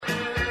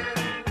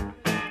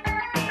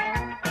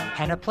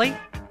panoply,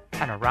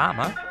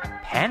 panorama,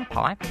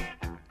 panpipe,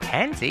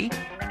 pansy,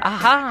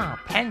 aha,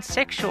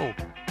 pansexual,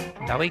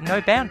 knowing no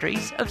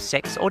boundaries of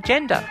sex or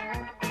gender.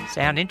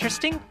 Sound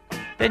interesting?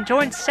 Then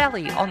join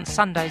Sally on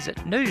Sundays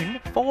at noon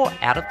for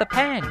Out of the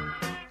Pan.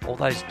 All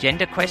those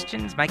gender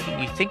questions making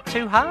you think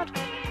too hard?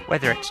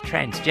 Whether it's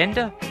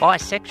transgender,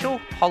 bisexual,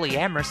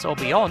 polyamorous or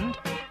beyond,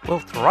 we'll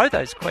throw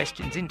those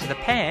questions into the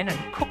pan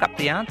and cook up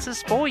the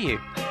answers for you.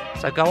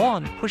 So go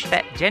on, push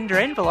that gender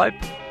envelope,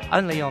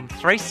 only on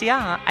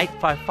 3CR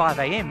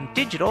 855am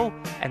digital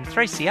and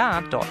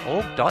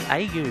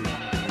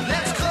 3cr.org.au.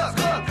 Let's cook.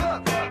 Let's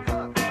cook.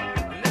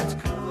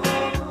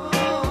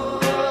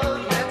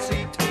 Let's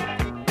eat.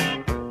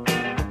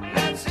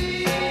 Let's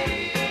eat.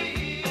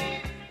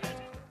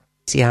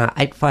 3CR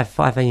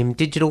 855am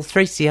digital,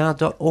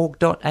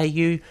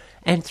 3cr.org.au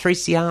and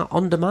 3CR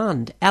on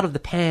demand. Out of the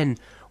Pan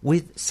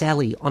with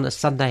Sally on a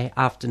Sunday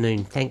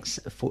afternoon. Thanks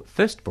for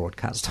first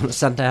broadcast on a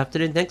Sunday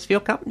afternoon. Thanks for your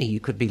company. You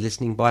could be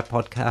listening by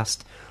podcast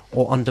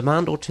or on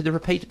demand or to the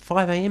repeat at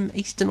 5am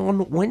Eastern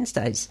on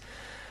Wednesdays.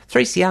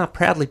 3CR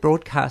proudly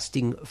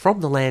broadcasting from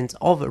the lands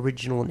of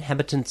Aboriginal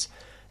inhabitants,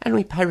 and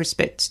we pay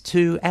respects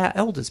to our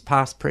elders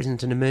past,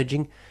 present and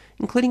emerging,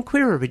 including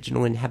queer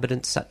Aboriginal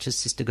inhabitants such as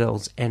Sister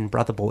Girls and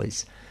Brother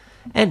Boys.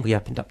 And we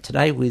opened up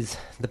today with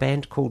the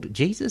band called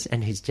Jesus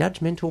and His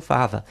Judgmental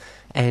Father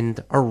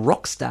and a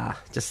rock star.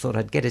 Just thought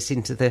I'd get us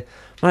into the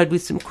mode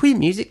with some queer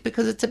music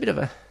because it's a bit of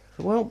an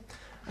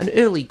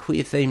early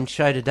queer-themed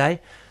show today.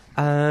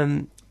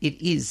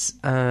 It is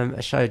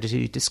a show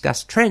to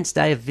discuss Trans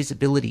Day of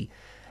Visibility.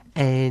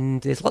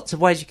 And there's lots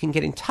of ways you can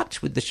get in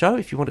touch with the show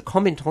if you want to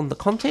comment on the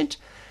content.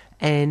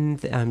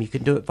 And you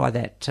can do it by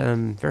that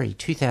very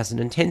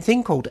 2010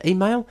 thing called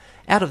email,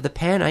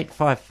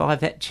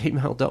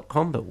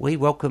 outofthepan855@gmail.com. But we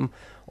welcome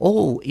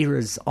all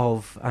eras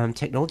of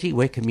technology.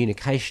 We're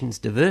communications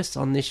diverse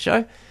on this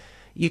show.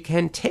 You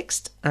can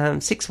text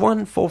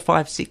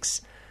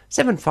 61456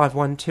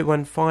 751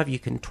 215. You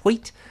can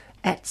tweet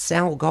at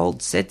Sal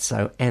Gold Said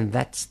So, and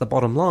that's the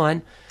bottom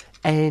line.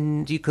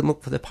 And you can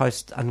look for the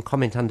post and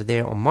comment under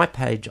there on my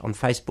page on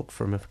Facebook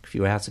from a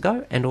few hours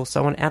ago, and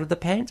also on Out of the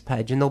Pans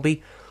page. And there'll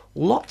be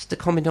lots to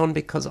comment on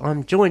because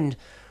I'm joined,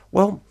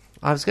 well,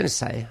 I was going to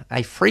say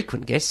a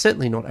frequent guest,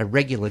 certainly not a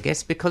regular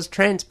guest, because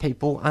trans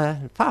people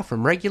are far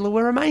from regular.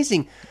 We're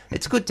amazing.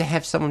 It's good to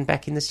have someone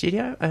back in the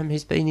studio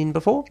who's been in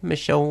before.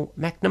 Michelle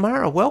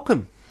McNamara,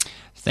 welcome.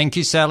 Thank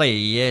you, Sally.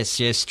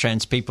 Yes,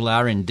 trans people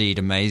are indeed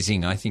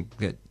amazing. I think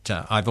that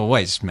I've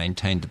always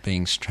maintained that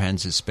being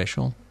trans is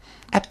special.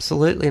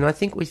 Absolutely, and I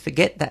think we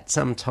forget that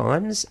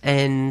sometimes,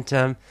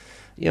 and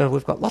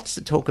we've got lots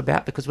to talk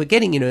about because we're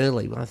getting in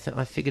early. I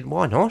figured,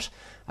 why not?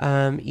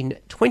 In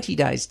 20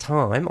 days'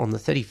 time, on the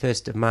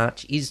 31st of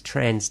March, is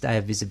Trans Day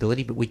of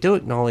Visibility, but we do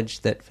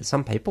acknowledge that for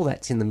some people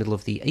that's in the middle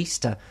of the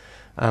Easter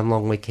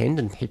long weekend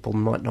and people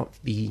might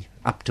not be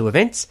up to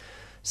events.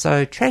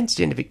 So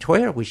Transgender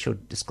Victoria, we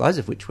should disclose,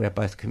 of which we're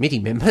both committee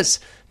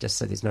members, just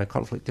so there's no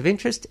conflict of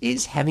interest,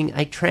 is having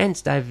a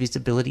Trans Day of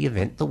Visibility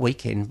event the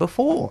weekend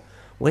before.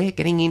 We're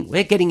getting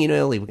in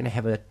early. We're going to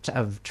have a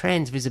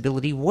Trans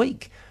Visibility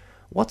Week.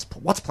 What's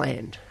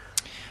planned?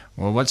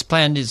 Well, what's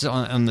planned is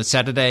on the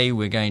Saturday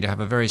we're going to have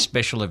a very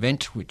special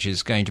event, which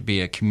is going to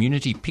be a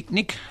community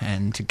picnic,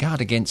 and to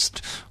guard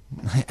against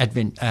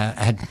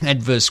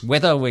adverse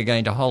weather, we're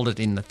going to hold it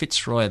in the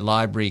Fitzroy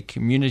Library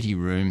Community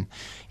Room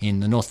in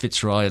the North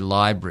Fitzroy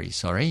Library.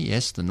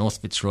 The North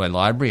Fitzroy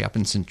Library up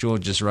in St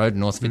George's Road,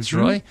 North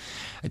Fitzroy.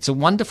 Mm-hmm. It's a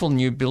wonderful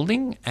new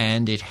building,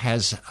 and it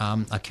has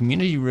a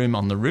community room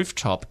on the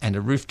rooftop and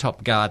a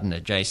rooftop garden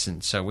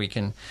adjacent, so we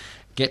can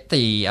get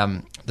the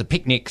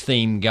picnic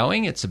theme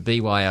going. It's a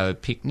BYO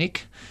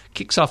picnic.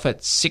 Kicks off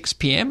at 6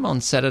 p.m.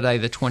 on Saturday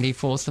the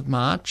 24th of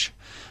March.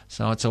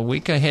 So it's a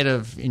week ahead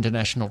of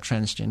International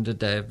Transgender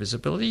Day of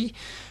Visibility.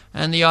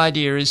 And the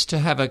idea is to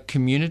have a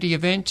community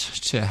event,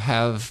 to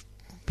have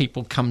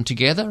people come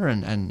together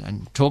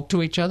and talk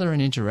to each other and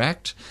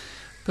interact,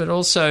 but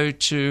also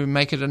to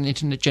make it an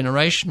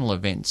intergenerational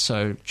event.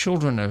 So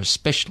children are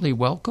especially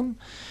welcome.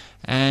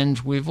 And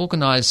we've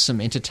organised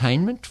some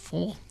entertainment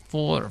for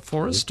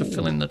us to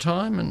fill in the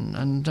time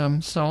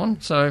and so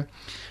on. So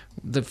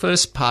the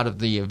first part of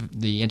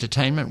the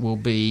entertainment will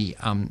be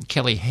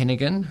Kelly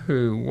Hennigan,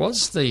 who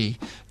was the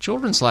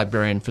children's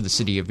librarian for the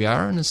City of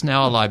Yarra and is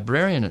now a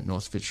librarian at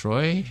North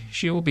Fitzroy.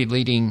 She will be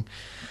leading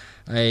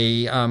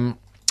a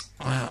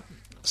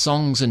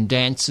songs and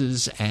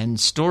dances and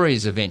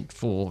stories event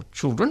for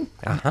children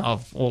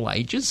of all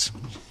ages.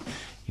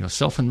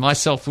 Yourself and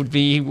myself would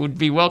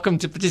be welcome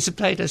to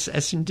participate,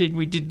 as indeed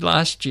we did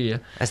last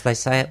year. As they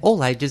say,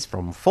 all ages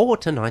from 4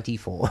 to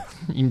 94.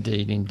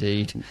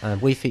 Indeed.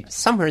 We fit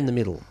somewhere in the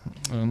middle.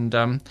 And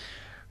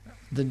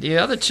the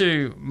other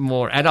two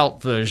more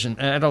adult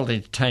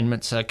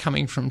entertainments are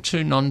coming from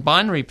two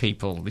non-binary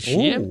people this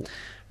year.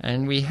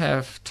 And we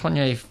have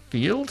Tonya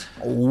Field,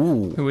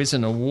 who is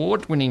an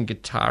award-winning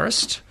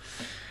guitarist,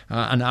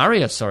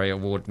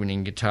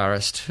 award-winning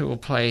guitarist, who will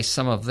play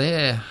some of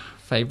their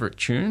favourite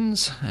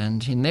tunes,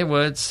 and in their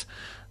words,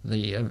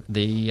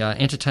 The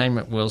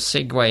entertainment will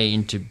segue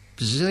into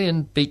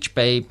Brazilian Beach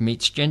Babe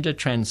meets gender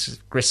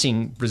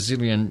transgressing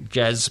Brazilian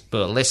jazz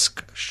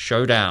burlesque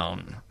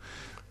showdown,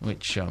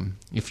 which,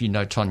 if you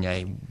know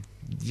Tonye,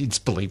 it's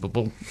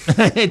believable.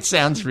 It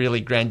sounds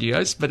really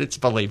grandiose, but it's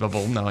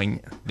believable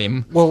knowing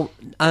them. Well,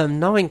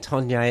 knowing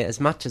Tonye, as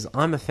much as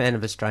I'm a fan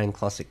of Australian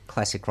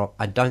classic rock,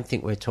 I don't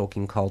think we're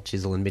talking Cold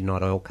Chisel and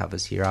Midnight Oil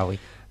covers here, are we?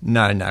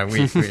 No,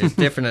 we've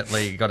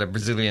definitely got a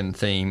Brazilian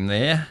theme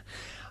there,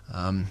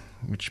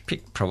 which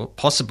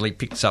possibly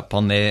picks up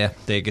on their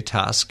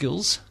guitar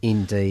skills.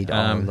 Indeed.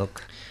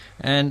 Look.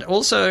 And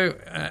also,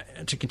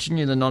 to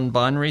continue the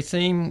non-binary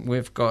theme,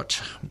 we've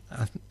got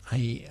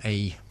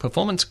a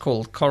performance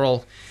called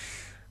Coral,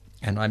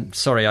 and I'm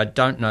sorry, I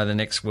don't know the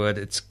next word.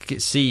 It's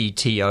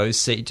CETO,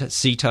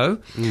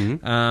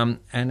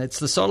 and it's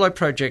the solo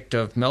project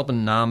of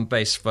Melbourne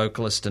Naarm-based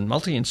vocalist and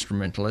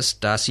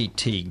multi-instrumentalist Darcy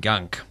T.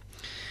 Gunk.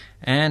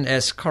 And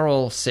as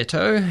Coral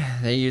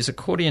Seto, they use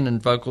accordion and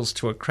vocals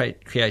to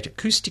create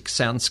acoustic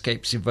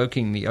soundscapes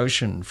evoking the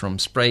ocean from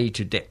spray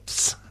to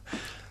depths.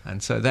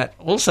 And so that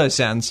also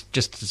sounds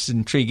just as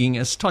intriguing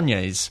as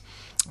Tonye's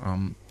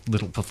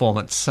little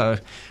performance. So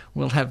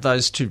we'll have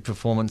those two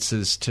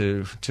performances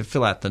to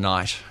fill out the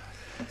night.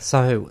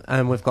 So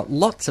we've got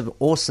lots of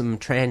awesome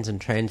trans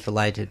and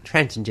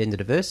gender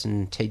diverse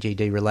and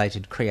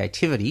TGD-related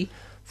creativity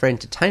for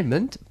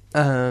entertainment.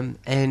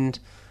 And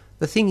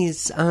the thing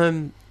is,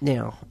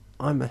 now,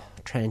 I'm a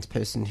trans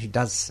person who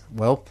does,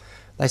 well,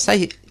 they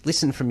say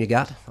listen from your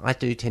gut. I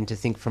do tend to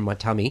think from my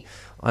tummy.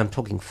 I'm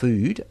talking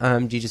food.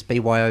 Do you just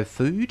BYO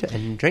food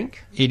and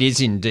drink? It is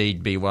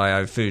indeed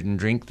BYO food and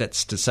drink.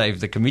 That's to save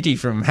the committee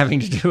from having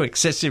to do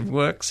excessive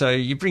work. So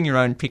you bring your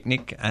own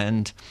picnic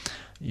and,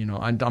 you know,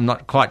 I'm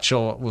not quite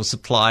sure what we'll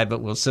supply,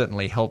 but we'll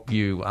certainly help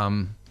you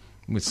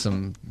with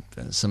some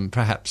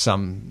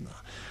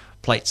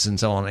plates and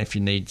so on if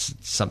you need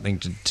something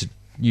to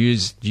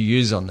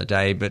use on the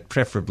day, but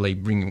preferably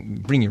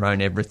bring your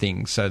own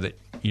everything so that,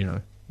 you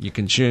know, you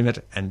consume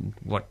it, and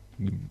what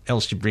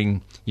else you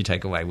bring, you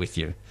take away with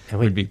you. It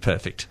would be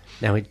perfect.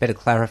 Now, we'd better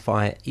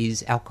clarify,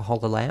 is alcohol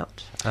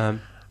allowed?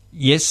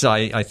 Yes,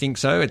 I think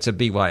so. It's a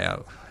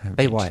BYO.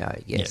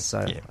 BYO, yes.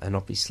 Yeah. And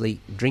obviously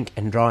drink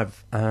and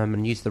drive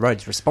and use the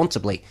roads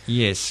responsibly.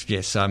 Yes.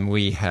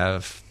 We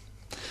have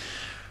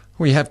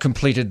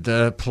completed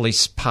the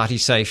police party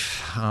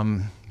safe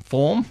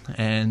form,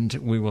 and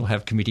we will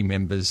have committee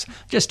members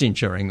just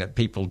ensuring that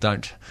people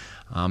don't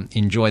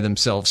enjoy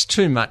themselves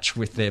too much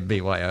with their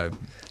BYO.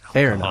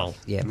 Fair alcohol.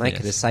 enough. Yeah, make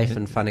it a safe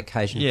and fun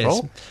occasion yes, for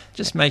all.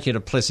 Just make it a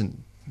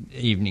pleasant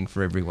evening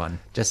for everyone.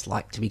 Just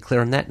like to be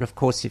clear on that. And of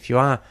course, if you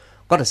are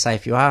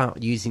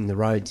using the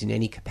roads in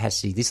any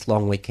capacity this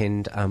long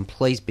weekend,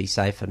 please be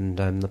safe. And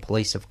the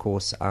police, of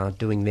course, are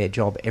doing their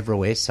job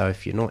everywhere. So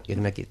if you're not, you're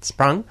going to get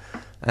sprung.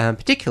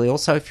 Particularly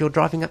also if you're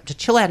driving up to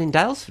chill out in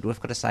Daylesford,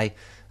 we've got to say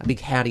a big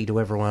howdy to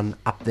everyone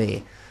up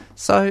there.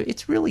 So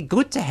it's really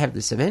good to have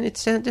this event.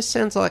 It just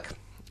sounds like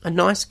a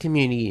nice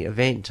community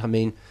event. I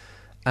mean,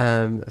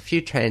 a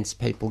few trans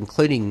people,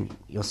 including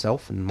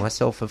yourself and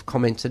myself, have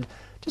commented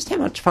just how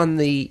much fun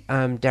the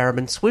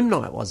Darebin swim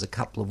night was a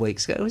couple of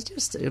weeks ago. It was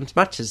just, as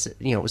much as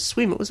it was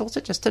swim, it was also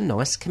just a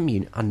nice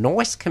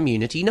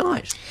community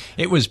night.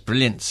 It was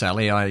brilliant,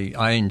 Sally.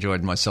 I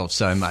enjoyed myself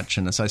so much,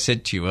 and as I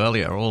said to you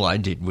earlier, all I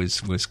did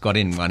was got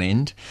in one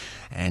end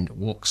and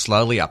walked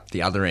slowly up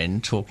the other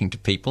end, talking to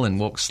people, and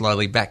walked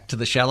slowly back to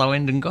the shallow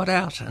end and got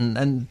out,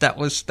 and that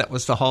was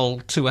the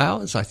whole 2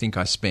 hours I think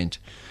I spent.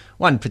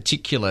 One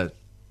particular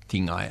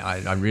thing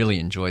I really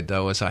enjoyed,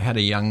 though, was I had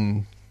a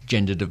young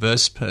gender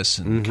diverse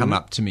person come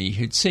up to me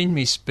who'd seen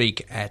me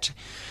speak at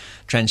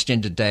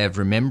Transgender Day of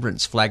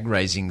Remembrance flag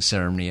raising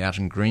ceremony out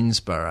in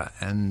Greensborough,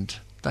 and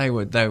they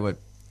were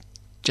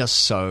just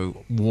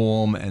so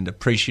warm and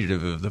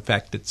appreciative of the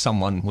fact that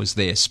someone was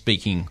there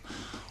speaking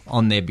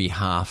on their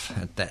behalf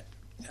at that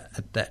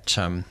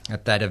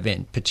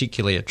event,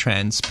 particularly a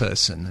trans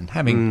person, and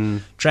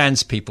having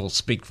trans people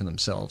speak for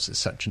themselves is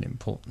such an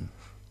important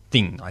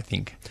thing, I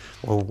think.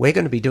 Well, we're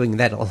going to be doing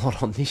that a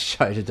lot on this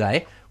show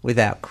today,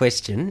 without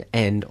question,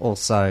 and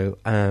also,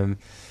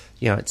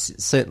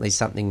 it's certainly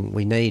something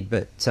we need.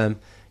 But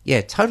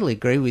totally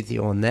agree with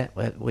you on that.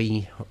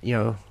 We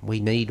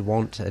need,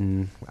 want,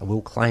 and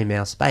will claim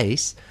our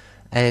space,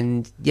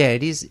 and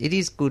it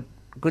is good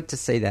to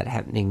see that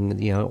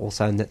happening.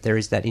 Also, and that there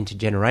is that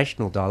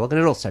intergenerational dialogue,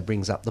 and it also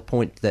brings up the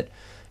point that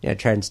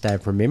Trans Day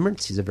of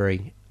Remembrance is a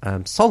very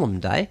solemn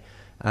day.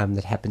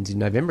 That happens in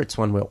November. It's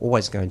one we're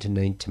always going to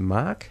need to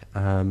mark,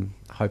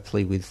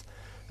 hopefully with,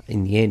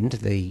 in the end,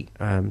 the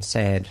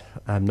sad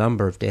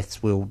number of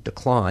deaths will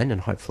decline and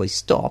hopefully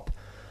stop.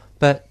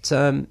 But,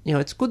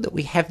 it's good that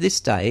we have this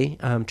day,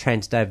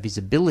 Trans Day of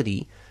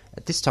Visibility,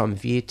 at this time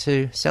of year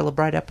to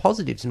celebrate our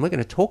positives, and we're going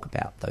to talk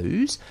about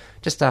those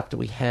just after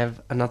we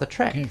have another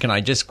track. Can I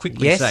just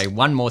quickly Yes. say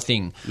one more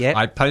thing? Yep.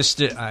 I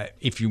posted,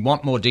 if you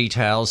want more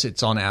details,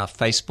 it's on our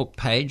Facebook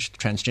page,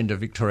 Transgender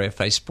Victoria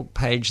Facebook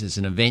page. There's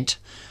an event.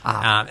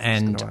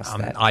 And gonna ask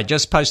that. I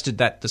just posted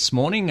that this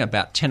morning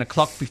about 10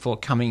 o'clock before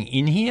coming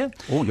in here.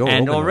 Oh, you're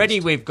and organised.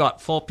 already we've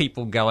got 4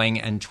 people going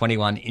and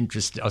 21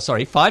 interested.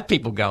 5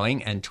 people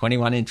going and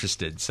 21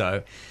 interested.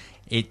 So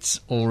it's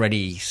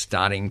already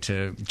starting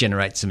to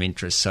generate some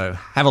interest. So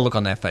have a look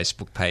on our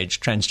Facebook page,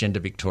 Transgender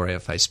Victoria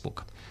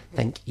Facebook.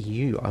 Thank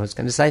you. I was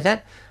going to say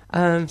that.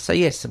 So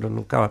yes,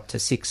 it'll go up to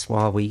 6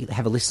 while we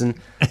have a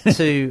listen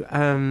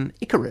to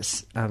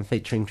Icarus,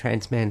 featuring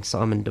trans man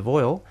Simon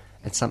Devoyle.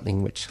 It's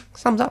something which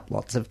sums up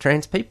lots of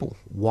trans people.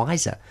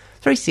 Wiser.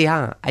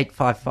 3CR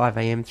 855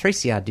 AM,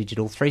 3CR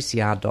Digital,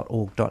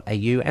 3cr.org.au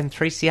and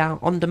 3CR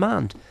On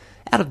Demand.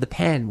 Out of the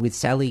Pan with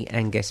Sally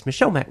and guest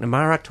Michelle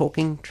McNamara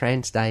talking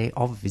Trans Day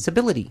of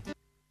Visibility.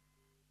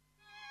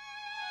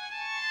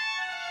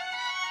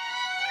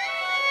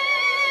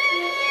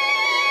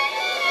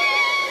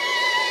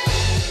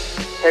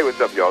 Hey, what's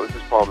up, y'all? This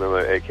is Paul Miller,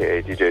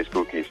 a.k.a. DJ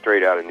Spooky,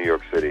 straight out of New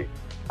York City.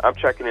 I'm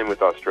checking in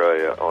with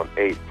Australia on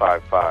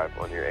 855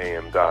 on your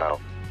AM dial.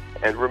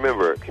 And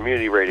remember,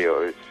 community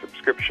radio is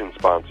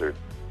subscription-sponsored,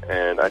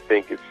 and I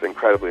think it's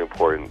incredibly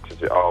important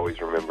to always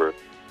remember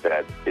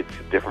that it's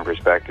a different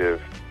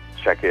perspective.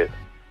 Check it,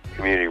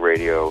 community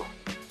radio,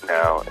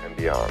 now and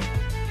beyond.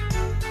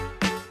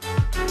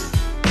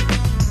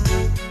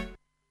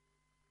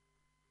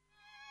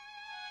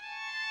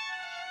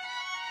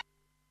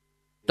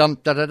 Dum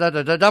da da da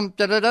da da dum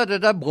da da da da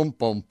da boom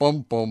boom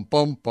boom boom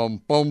boom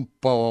boom boom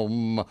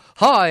boom.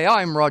 Hi,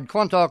 I'm Rod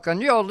Quantock,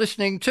 and you're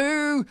listening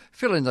to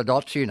Fill in the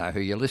Dots. You know who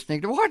you're listening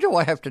to. Why do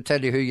I have to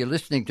tell you who you're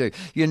listening to?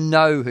 You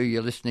know who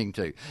you're listening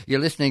to. You're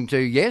listening to,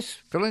 yes,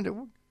 fill in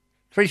the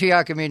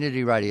 3CR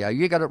Community Radio.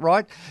 You got it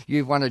right.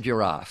 You've won a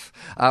giraffe.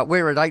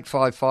 We're at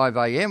 855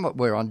 AM.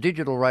 We're on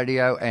digital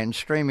radio and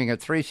streaming at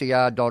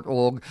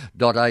 3cr.org.au.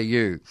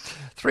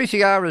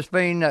 3CR has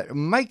been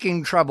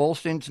making trouble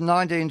since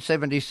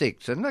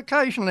 1976, and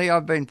occasionally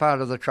I've been part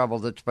of the trouble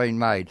that's been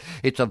made.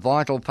 It's a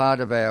vital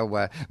part of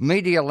our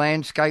media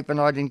landscape, and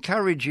I'd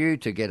encourage you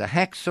to get a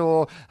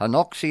hacksaw, an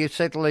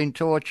oxyacetylene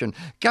torch, and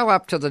go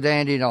up to the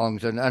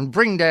Dandenongs and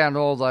bring down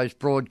all those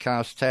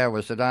broadcast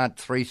towers that aren't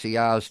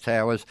 3CR's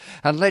towers,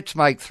 and let's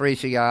make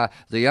 3CR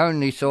the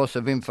only source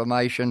of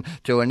information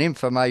to an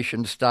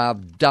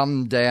information-starved,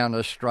 dumbed-down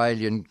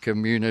Australian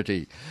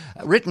community.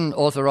 Written,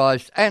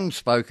 authorised and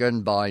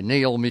spoken by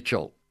Neil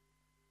Mitchell.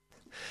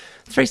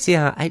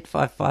 3CR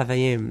 855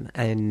 AM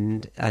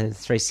and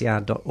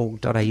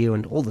 3cr.org.au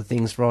and all the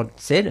things Rod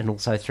said, and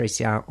also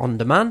 3CR On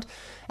Demand.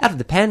 Out of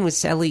the Pan with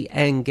Sally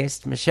and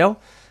guest Michelle.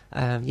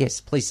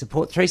 Yes, please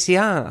support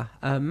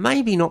 3CR.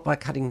 Maybe not by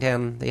cutting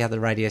down the other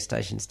radio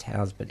station's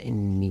towers, but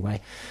anyway.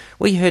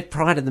 We heard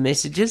prior to the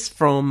messages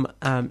from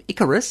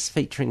Icarus,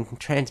 featuring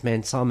trans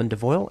man Simon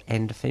Devoyle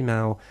and a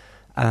female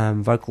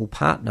vocal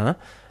partner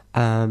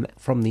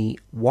from the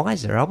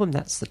Wiser album.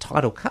 That's the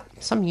title cut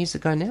some years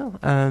ago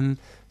now.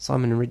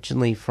 Simon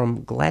originally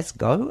from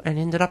Glasgow and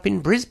ended up in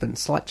Brisbane.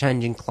 Slight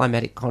change in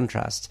climatic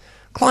contrast.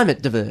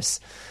 Climate diverse.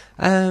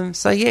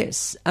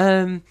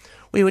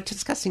 We were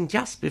discussing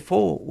just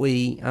before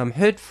we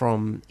heard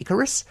from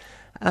Icarus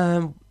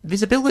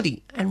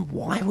visibility and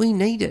why we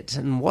need it,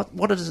 and what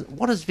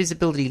does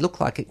visibility look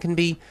like. It can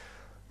be,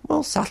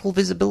 well, subtle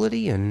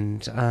visibility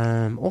and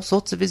all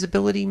sorts of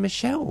visibility.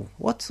 Michelle,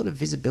 what sort of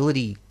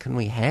visibility can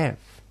we have?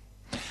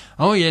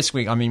 Oh, yes,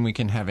 we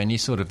can have any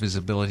sort of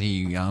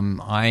visibility.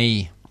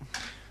 I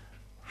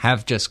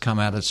have just come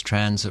out as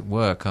trans at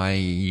work. I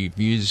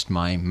used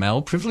my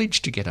male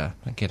privilege to get a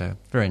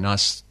very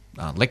nice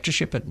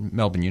lectureship at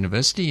Melbourne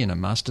University in a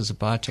Masters of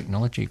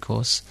Biotechnology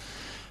course,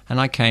 and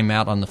I came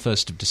out on the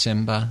 1st of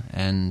December,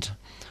 and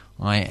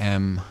I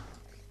am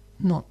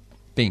not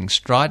being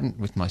strident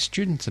with my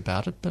students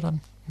about it, but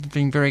I'm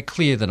being very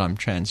clear that I'm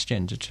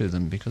transgender to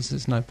them, because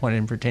there's no point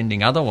in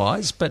pretending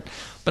otherwise. But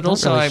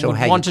also really sure I would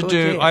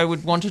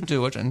yeah. want to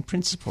do it in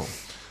principle.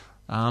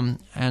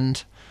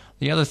 And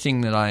the other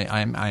thing that I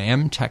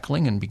am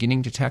tackling and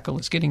beginning to tackle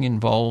is getting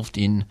involved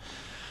in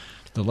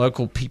the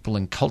local People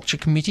and Culture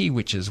Committee,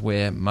 which is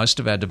where most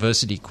of our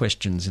diversity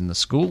questions in the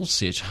schools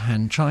sit,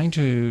 and trying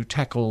to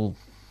tackle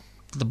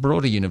the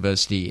broader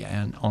university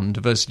and on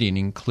diversity and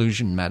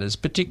inclusion matters,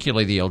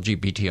 particularly the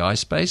LGBTI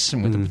space,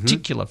 and with a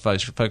particular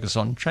focus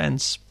on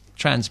trans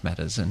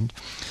matters. And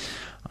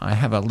I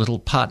have a little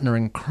partner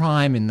in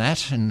crime in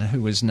that, and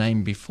who was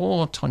named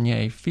before.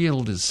 Tonye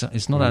Field is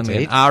not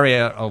only an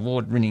ARIA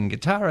award-winning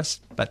guitarist,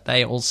 but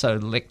they also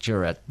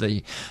lecture at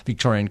the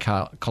Victorian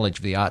College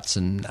of the Arts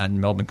and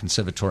Melbourne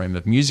Conservatorium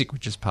of Music,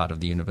 which is part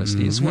of the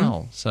university as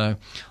well. So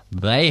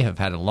they have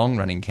had a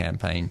long-running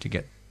campaign to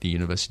get the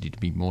university to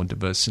be more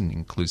diverse and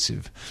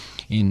inclusive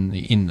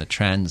in the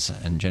trans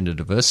and gender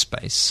diverse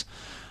space.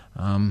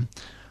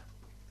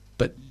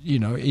 But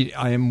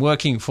I am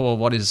working for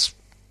what is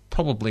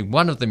probably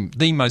one of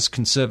the most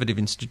conservative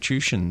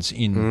institutions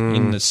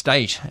in the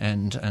state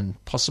and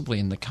possibly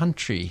in the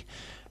country.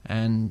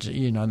 And,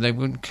 you know, they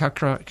wouldn't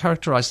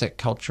characterise that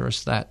culture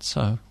as that.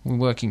 So we're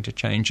working to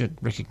change it,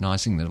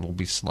 recognising that it'll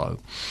be slow.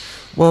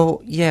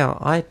 Well, yeah,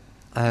 I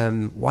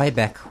way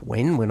back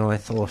when I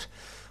thought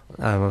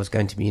I was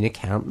going to be an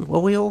accountant,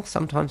 well, we all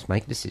sometimes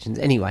make decisions.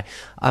 Anyway,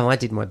 I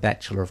did my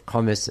Bachelor of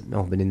Commerce at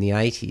Melbourne in the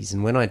 80s,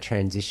 and when I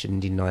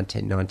transitioned in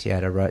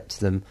 1998, I wrote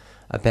to them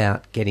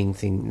about getting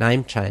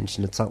name changed.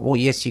 And it's like, well,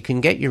 yes, you can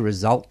get your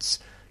results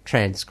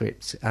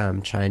transcripts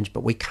changed,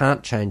 but we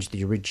can't change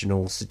the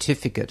original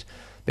certificate,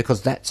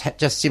 because that's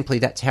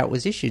that's how it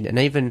was issued. And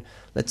even,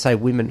 let's say,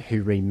 women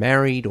who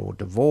remarried or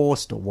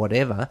divorced or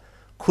whatever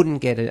couldn't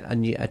get a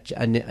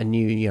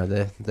new, you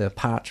know, the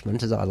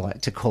parchment, as I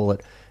like to call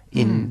it,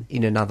 in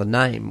another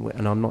name.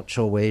 And I'm not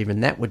sure where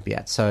even that would be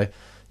at. So,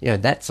 you know,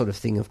 that sort of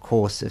thing, of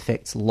course,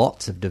 affects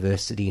lots of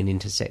diversity and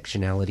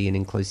intersectionality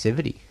and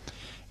inclusivity.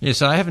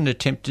 Yes, I haven't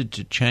attempted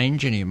to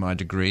change any of my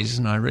degrees,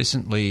 and I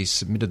recently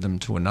submitted them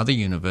to another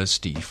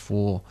university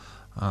for...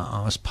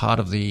 I was part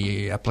of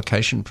the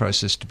application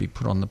process to be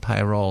put on the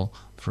payroll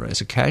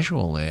as a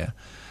casual there,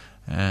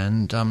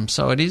 and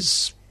so it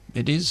is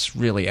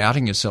really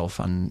outing yourself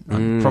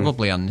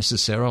probably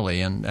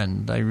unnecessarily,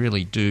 and they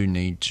really do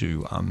need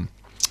to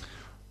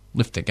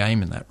lift the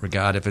game in that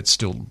regard. If it's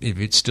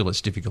still as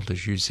difficult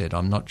as you said,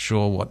 I'm not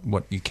sure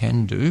what you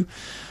can do.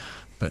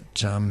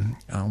 But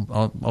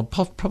I'll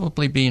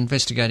probably be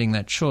investigating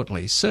that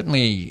shortly.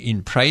 Certainly,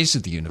 in praise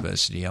of the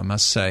university, I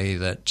must say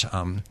that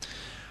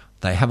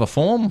they have a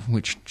form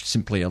which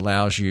simply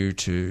allows you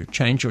to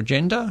change your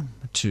gender,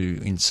 to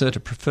insert a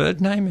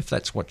preferred name if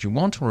that's what you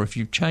want, or if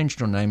you've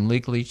changed your name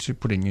legally, to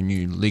put in your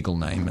new legal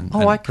name and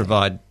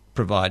provide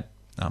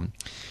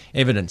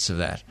evidence of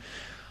that.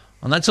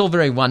 And that's all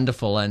very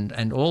wonderful,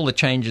 and all the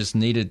changes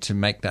needed to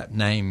make that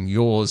name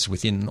yours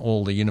within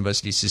all the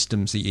university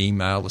systems, the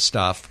email, the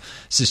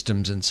staff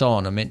systems and so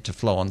on, are meant to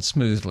flow on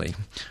smoothly.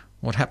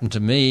 What happened to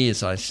me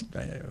is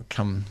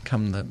come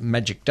the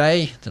magic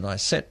day that I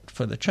set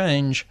for the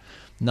change,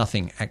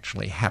 nothing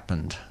actually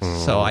happened.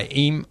 So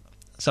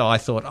I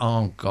thought,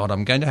 oh God,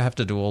 I'm going to have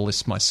to do all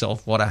this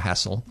myself. What a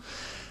hassle.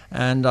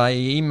 And I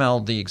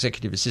emailed the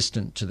executive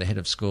assistant to the head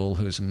of school,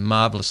 who was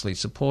marvellously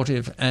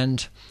supportive,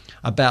 and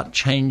about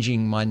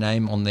changing my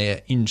name on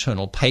their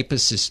internal paper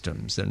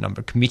systems. There are a number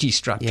of committee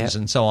structures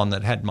and so on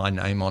that had my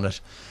name on it.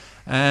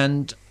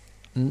 And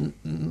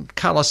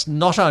Carlos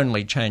not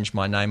only changed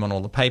my name on all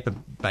the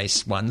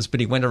paper-based ones, but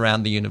he went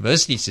around the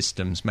university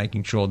systems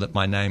making sure that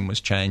my name was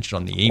changed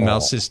on the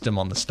email system,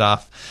 on the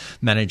staff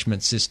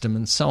management system,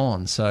 and so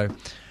on. So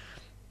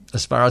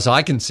as far as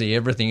I can see,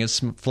 everything has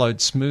flowed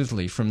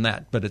smoothly from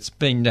that, but it's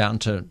been down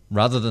to,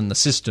 rather than the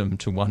system,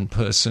 to one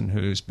person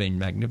who's been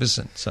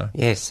magnificent. So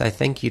yes, so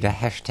thank you to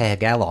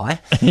 #ally.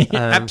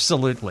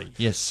 Absolutely,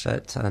 yes.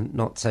 But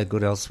not so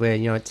good elsewhere.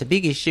 You know, it's a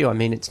big issue. I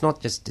mean, it's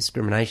not just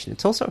discrimination,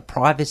 it's also a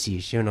privacy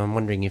issue, and I'm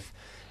wondering if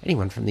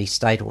anyone from the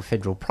state or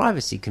federal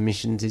privacy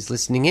commissions is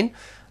listening in.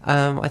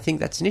 I think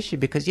that's an issue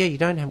because, you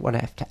don't want to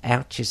have to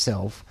out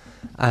yourself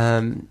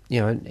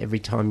every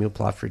time you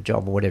apply for a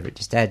job or whatever. It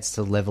just adds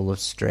to the level of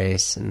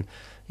stress, and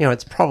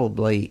it's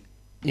probably,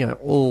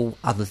 all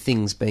other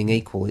things being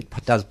equal, it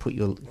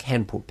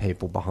can put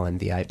people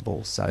behind the eight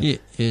ball. So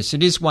yes,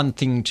 it is one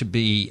thing to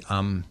be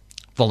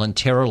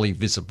voluntarily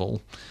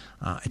visible.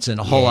 It's a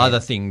whole other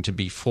thing to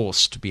be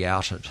forced to be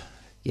outed.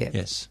 Yeah.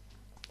 Yes.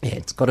 Yeah,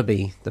 it's got to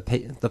be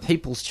the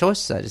people's choice,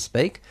 so to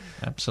speak.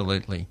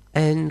 Absolutely.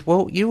 And,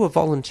 well, you were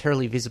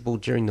voluntarily visible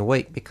during the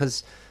week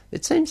because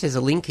it seems there's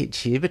a linkage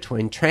here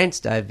between Trans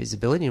Day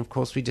visibility, and, of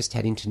course, we just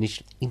had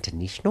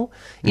International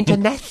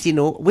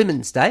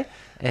Women's Day,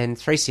 and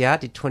 3CR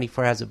did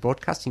 24 hours of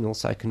broadcasting.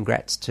 Also,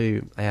 congrats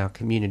to our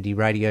community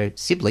radio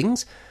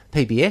siblings,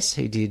 PBS,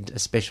 who did a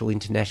special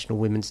International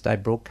Women's Day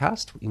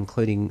broadcast,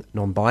 including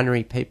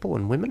non-binary people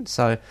and women.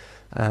 So,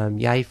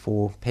 yay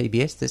for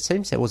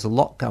PBS. There was a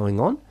lot going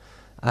on.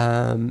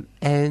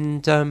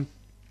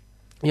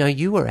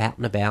 You were out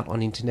and about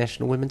on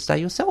International Women's Day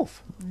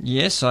yourself.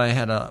 Yes, I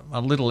had a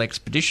little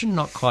expedition,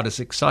 not quite as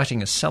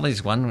exciting as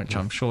Sally's one, which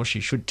I'm sure she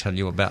should tell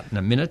you about in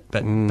a minute,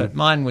 but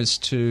mine was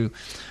to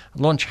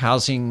launch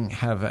housing,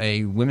 have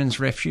a women's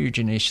refuge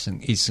in East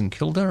St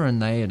Kilda,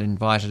 and they had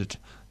invited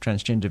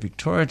Transgender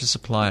Victoria to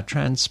supply a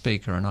trans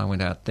speaker, and I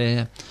went out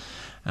there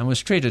and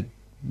was treated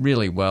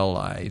really well.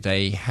 I had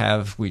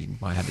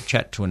a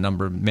chat to a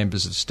number of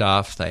members of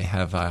staff. They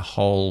have a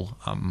whole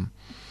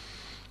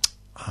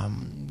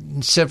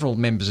several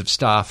members of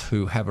staff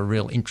who have a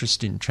real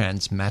interest in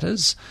trans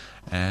matters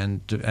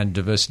and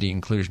diversity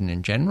inclusion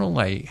in general.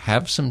 They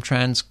have had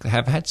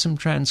some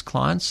trans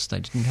clients.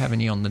 They didn't have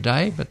any on the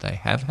day, but they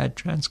have had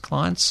trans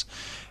clients,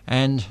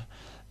 and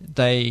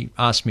they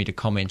asked me to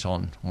comment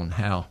on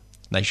how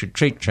they should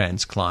treat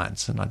trans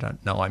clients. And I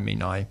don't know. I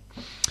mean, I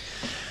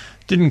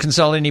didn't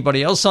consult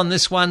anybody else on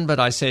this one, but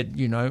I said,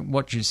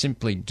 what you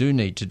simply do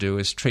need to do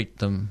is treat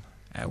them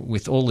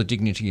with all the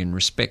dignity and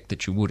respect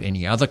that you would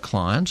any other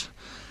client,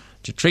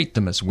 to treat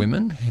them as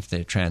women if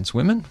they're trans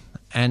women,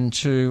 and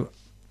to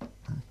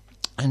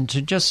and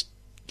to just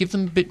give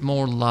them a bit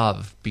more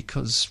love,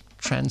 because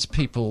trans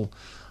people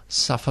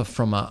suffer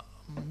from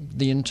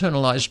the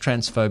internalised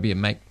transphobia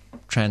make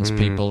trans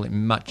people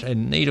much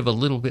in need of a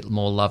little bit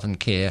more love and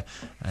care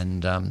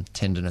and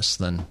tenderness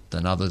than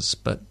others,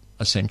 but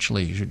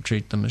essentially you should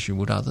treat them as you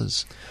would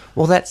others.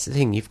 Well, that's the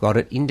thing. You've got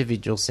it,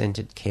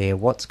 individual-centred care.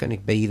 What's going to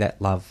be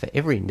that love for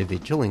every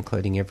individual,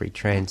 including every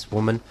trans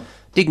woman?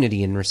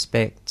 Dignity and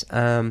respect.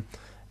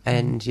 And,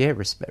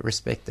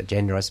 respect the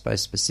gender, I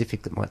suppose,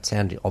 specific. That might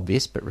sound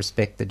obvious, but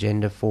respect the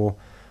gender for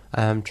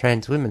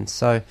trans women.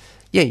 So,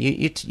 yeah,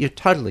 you're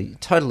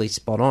totally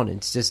spot on.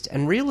 It's just...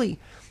 And really,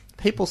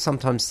 people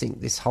sometimes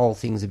think this whole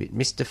thing's a bit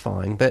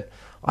mystifying, but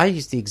I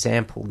use the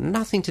example,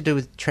 nothing to do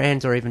with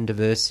trans or even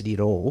diversity at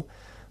all.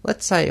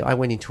 Let's say I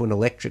went into an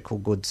electrical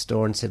goods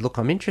store and said, look,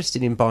 I'm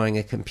interested in buying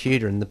a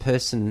computer, and the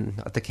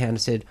person at the counter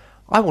said,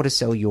 I want to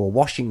sell you a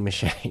washing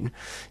machine.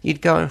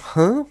 You'd go,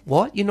 huh?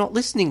 What? You're not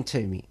listening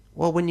to me.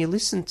 Well, when you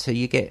listen to,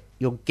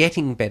 you're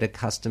getting better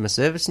customer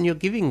service and you're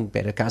giving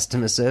better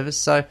customer service.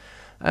 So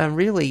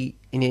really,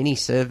 in any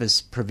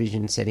service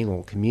provision setting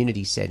or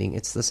community setting,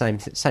 it's the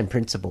same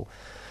principle.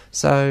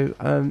 So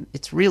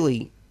it's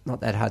really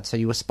not that hard. So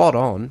you were spot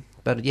on.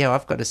 But, yeah,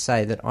 I've got to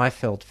say that I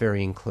felt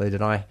very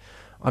included.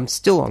 I'm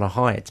still on a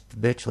high. It's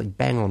virtually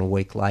bang on a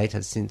week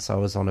later since I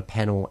was on a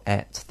panel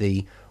at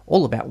the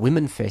All About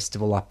Women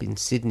Festival up in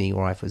Sydney,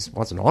 where I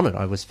wasn't on it.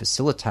 I was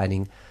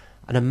facilitating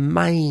an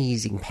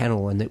amazing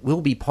panel, and it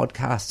will be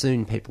podcast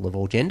soon, people of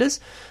all genders,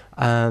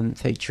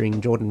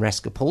 featuring Jordan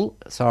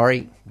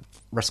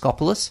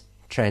Raskopoulos,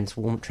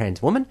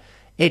 trans woman,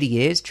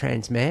 Eddie Ayres,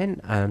 trans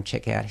man.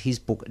 Check out his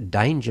book,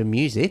 Danger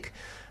Music,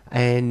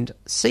 and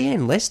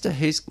C.N. Lester,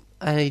 who's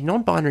a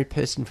non-binary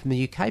person from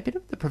the UK, bit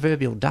of the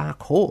proverbial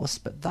dark horse,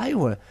 but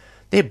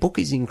their book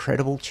is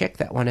incredible. Check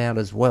that one out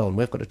as well, and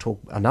we've got to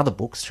talk another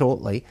book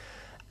shortly.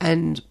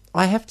 And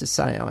I have to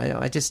say,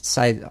 I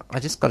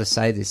just got to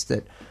say this,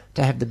 that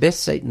to have the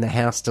best seat in the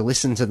house to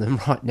listen to them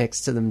right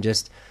next to them,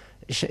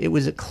 it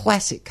was a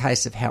classic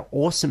case of how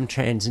awesome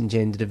trans and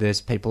gender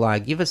diverse people are.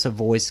 Give us a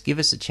voice, give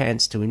us a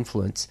chance to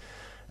influence.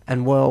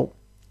 And well,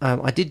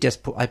 I did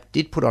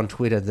put on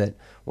Twitter that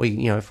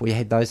if we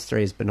had those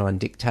three as benign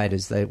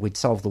dictators, we'd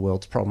solve the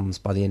world's problems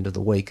by the end of the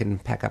week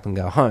and pack up and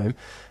go home.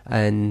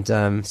 And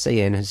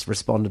CN has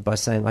responded by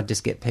saying, I'd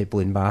just get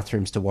people in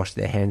bathrooms to wash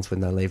their hands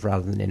when they leave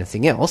rather than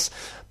anything else.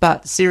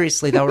 But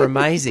seriously, they were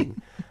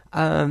amazing.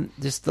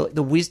 Just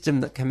the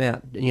wisdom that came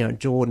out,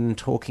 Jordan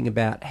talking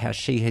about how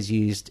she has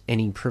used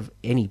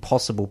any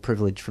possible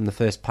privilege from the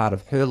first part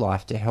of her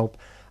life to help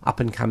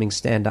up-and-coming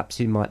stand-ups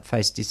who might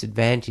face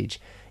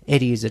disadvantage.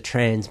 Eddie is a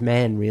trans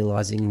man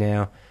realising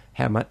now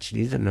how much it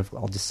is, and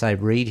I'll just say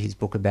read his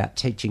book about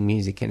teaching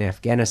music in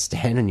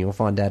Afghanistan and you'll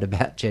find out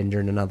about gender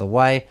in another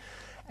way.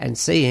 And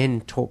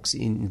CN talks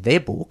in their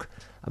book,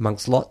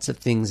 amongst lots of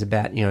things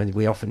about,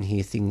 we often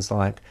hear things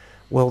like,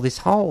 well, this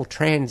whole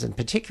trans and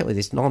particularly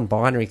this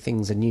non-binary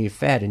thing's a new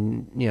fad,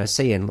 and,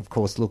 CN, of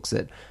course, looks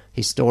at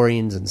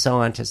historians and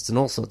scientists and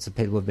all sorts of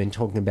people who have been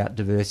talking about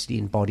diversity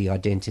and body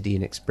identity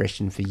and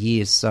expression for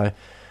years. So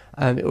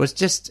it was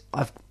just...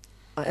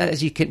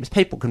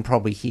 people can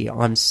probably hear,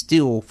 I'm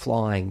still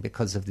flying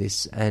because of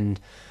this, and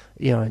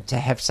to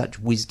have such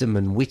wisdom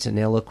and wit and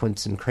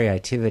eloquence and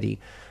creativity.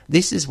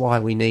 This is why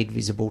we need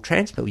visible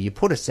trans people. You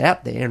put us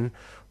out there, and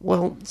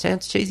well, it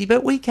sounds cheesy,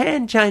 but we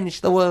can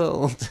change the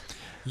world.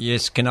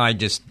 Yes, can I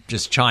just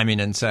chime in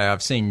and say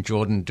I've seen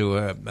Jordan do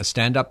a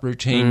stand-up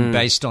routine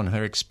based on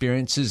her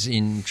experiences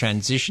in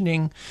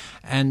transitioning,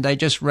 and they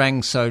just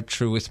rang so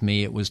true with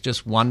me. It was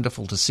just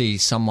wonderful to see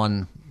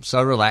someone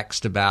so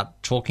relaxed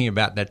about talking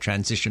about that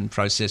transition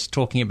process,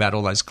 talking about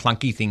all those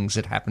clunky things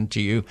that happened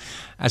to you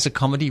as a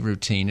comedy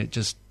routine. It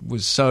just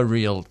was so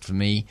real for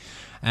me.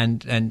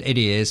 And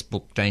Eddie Ayres'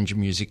 book, Danger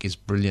Music, is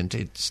brilliant.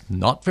 It's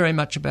not very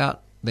much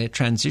about their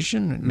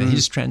transition,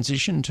 his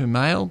transition to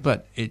male,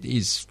 but it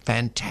is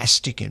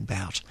fantastic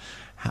about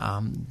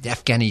the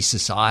Afghani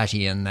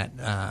society and that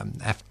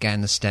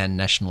Afghanistan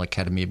National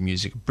Academy of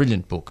Music.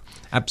 Brilliant book,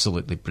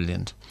 absolutely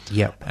brilliant.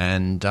 Yep.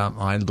 And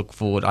I look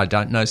forward, I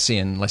don't know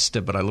CN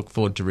Lester, but I look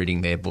forward to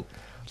reading their book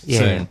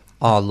soon.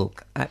 Oh,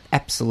 look,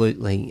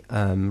 absolutely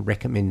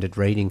recommended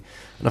reading.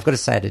 And I've got to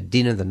say, at a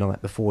dinner the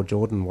night before,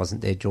 Jordan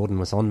wasn't there. Jordan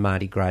was on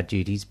Mardi Gras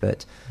duties,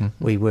 but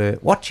we were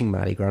watching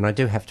Mardi Gras. And I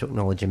do have to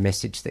acknowledge a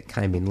message that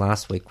came in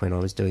last week when I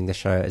was doing the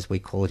show, as we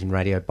call it in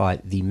radio, by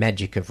the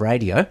magic of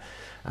radio,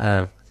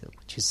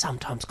 which is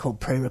sometimes called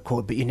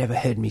pre-record, but you never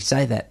heard me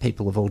say that,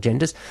 people of all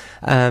genders.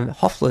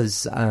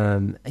 Hoffler's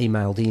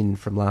emailed in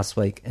from last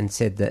week and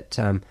said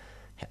that...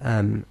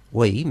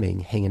 we, meaning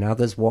Heng and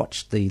others,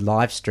 watched the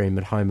live stream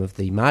at home of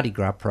the Mardi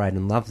Gras parade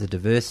and loved the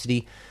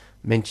diversity.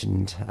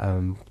 Mentioned,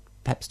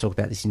 perhaps talk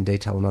about this in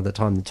detail another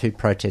time, the two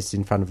protests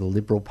in front of the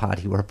Liberal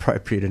Party were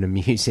appropriate and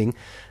amusing.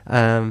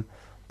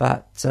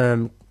 But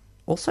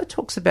also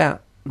talks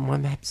about, well,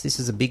 perhaps this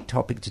is a big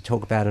topic to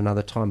talk about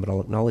another time, but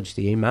I'll acknowledge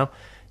the email,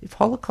 If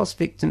Holocaust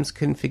victims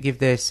can forgive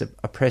their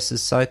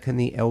oppressors, so can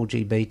the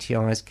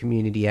LGBTI's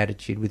community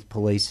attitude with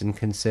police and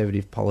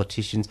conservative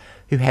politicians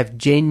who have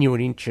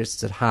genuine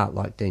interests at heart,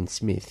 like Dean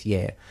Smith.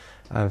 Yeah,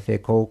 fair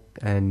call.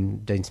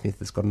 And Dean Smith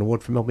has got an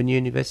award from Melbourne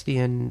University,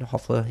 and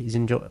Hoffler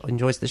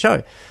enjoys the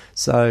show.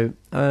 So,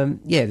 I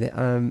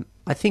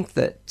think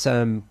that,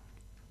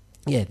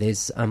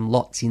 there's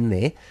lots in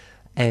there.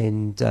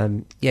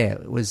 And,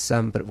 it was,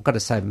 but we've got to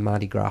say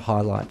Mardi Gras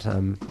highlight,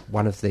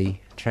 one of the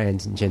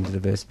trans and gender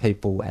diverse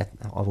people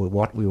we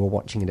were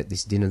watching it at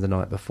this dinner the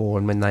night before,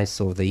 and when they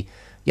saw the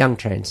young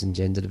trans and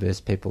gender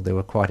diverse people, there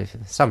were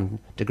some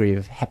degree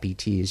of happy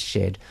tears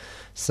shed.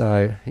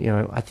 So,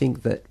 I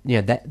think that,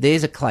 that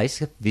there's a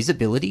place of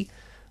visibility,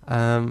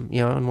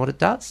 on what it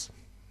does.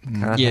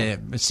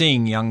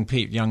 Seeing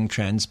young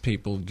trans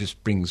people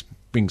just brings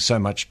so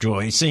much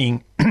joy.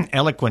 Seeing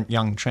eloquent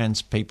young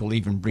trans people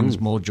even brings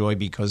more joy,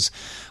 because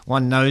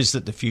one knows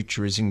that the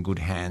future is in good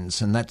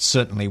hands, and that's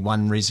certainly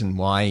one reason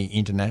why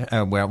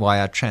why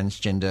our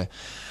Transgender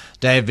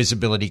Day of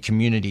Visibility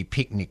Community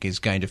Picnic is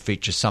going to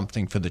feature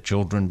something for the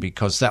children,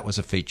 because that was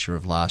a feature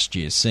of last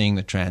year. Seeing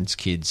the trans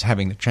kids,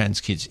 having the trans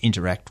kids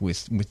interact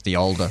with the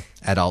older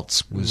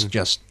adults was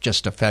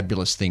just a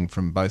fabulous thing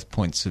from both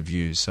points of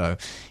view. So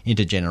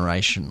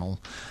intergenerational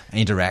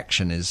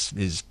interaction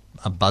is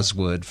a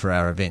buzzword for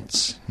our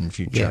events in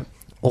future. Yeah,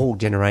 all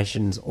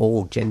generations,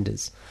 all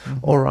genders.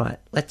 All right,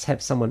 let's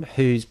have someone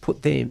who's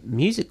put their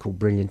musical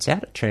brilliance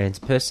out, a trans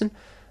person,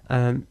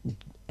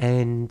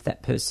 and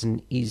that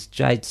person is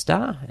Jade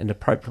Starr, and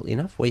appropriately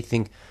enough, we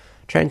think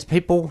trans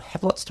people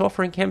have lots to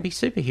offer and can be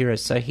superheroes.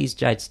 So here's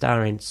Jade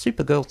Starr and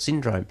Supergirl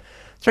Syndrome.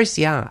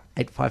 3CR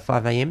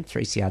 855 AM,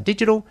 3CR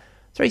Digital,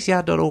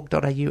 3cr.org.au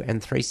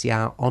and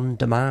 3CR On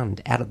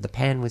Demand. Out of the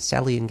Pan with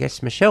Sally and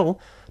guest Michelle,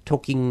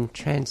 talking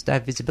Trans Day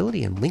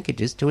visibility and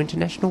linkages to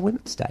International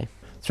Women's Day.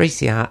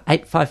 3CR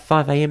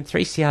 855 AM,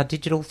 3CR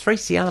Digital,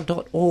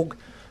 3cr.org.au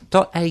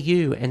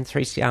and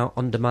 3CR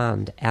On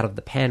Demand. Out of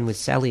the Pan with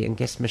Sally and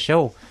guest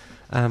Michelle,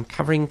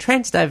 covering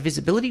Trans Day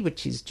visibility,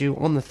 which is due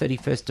on the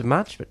 31st of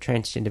March, but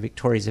Transgender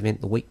Victoria's event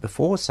the week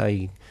before, so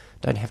you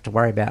don't have to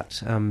worry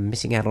about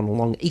missing out on a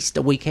long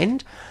Easter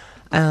weekend.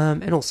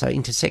 And also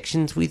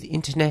intersections with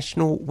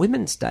International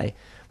Women's Day.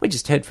 We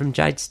just heard from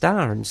Jade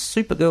Starr and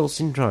Supergirl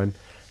Syndrome.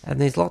 And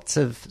there's lots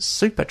of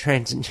super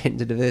trans and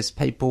gender diverse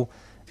people,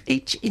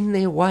 each in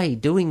their way,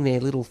 doing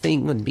their little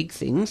thing and big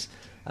things.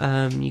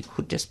 You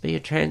could just be a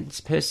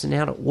trans person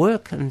out at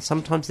work, and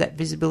sometimes that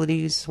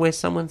visibility is where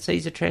someone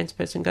sees a trans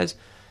person and goes,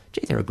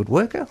 gee, they're a good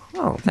worker.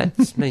 Oh,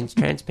 that means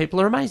trans people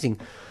are amazing.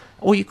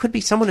 Or you could be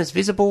someone as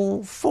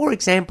visible, for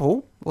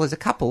example, well, there's a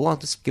couple. I'll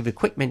just give a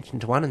quick mention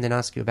to one and then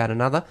ask you about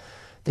another.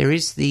 There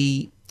is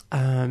the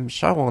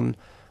show on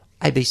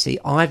ABC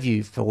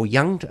iView for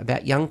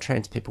about young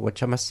trans people,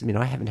 which I must admit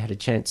I haven't had a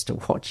chance to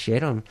watch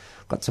yet. I've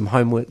got some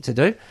homework to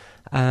do.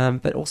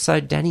 But also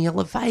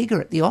Daniela Vega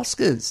at the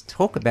Oscars.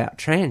 Talk about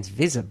trans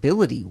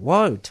visibility.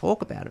 Whoa,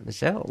 talk about it,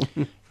 Michelle.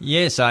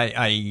 Yes,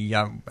 I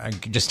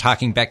just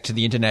harking back to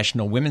the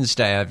International Women's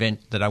Day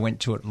event that I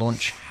went to at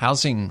Launch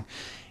Housing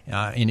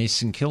in East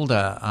St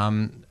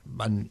Kilda.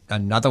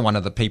 Another one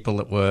of the people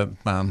that were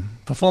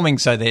performing,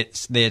 so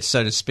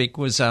to speak,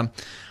 was an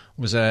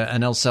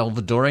El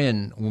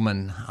Salvadorian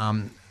woman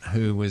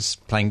who was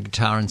playing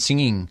guitar and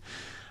singing,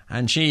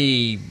 and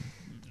she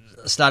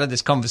started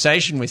this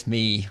conversation with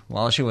me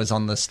while she was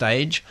on the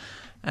stage,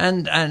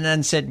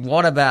 and said,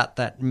 "What about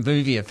that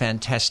movie, A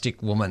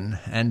Fantastic Woman?"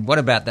 And what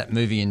about that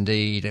movie?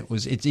 Indeed,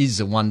 it is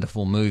a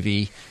wonderful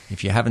movie.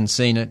 If you haven't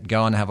seen it,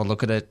 go and have a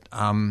look at it.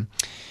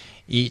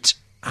 It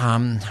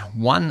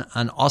won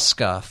an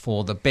Oscar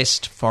for the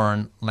best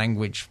foreign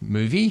language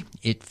movie.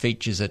 It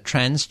features a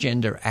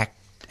transgender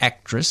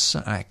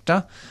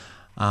actor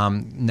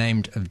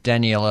named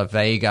Daniela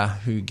Vega,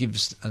 who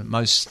gives the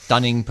most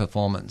stunning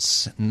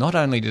performance. Not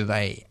only do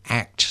they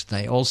act,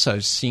 they also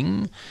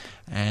sing,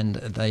 and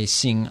they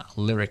sing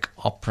lyric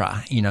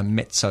opera in a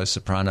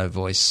mezzo-soprano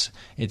voice.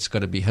 It's got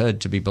to be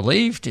heard to be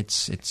believed.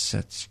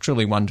 It's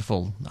truly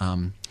wonderful,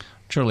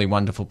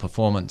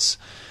 performance.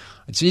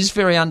 It is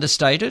very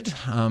understated,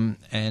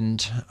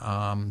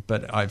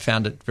 but I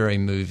found it very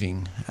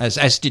moving,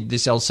 as did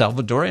this El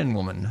Salvadorian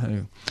woman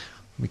who,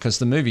 because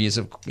the movie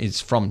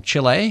is from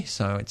Chile,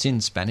 so it's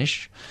in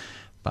Spanish,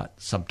 but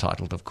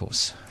subtitled, of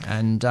course.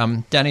 And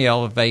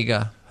Daniela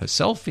Vega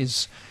herself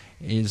is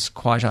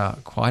quite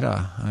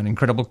an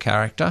incredible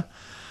character,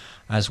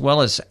 as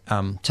well as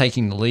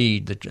taking the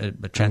lead, the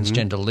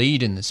transgender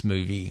lead in this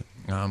movie,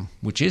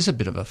 which is a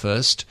bit of a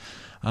first.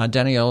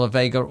 Daniela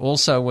Vega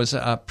also was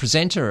a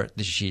presenter at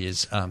this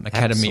year's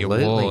Academy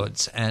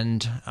Awards,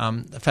 and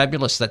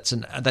fabulous.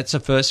 That's a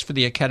first for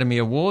the Academy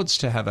Awards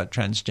to have a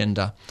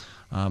transgender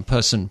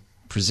person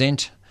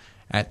present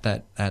at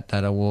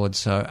that award.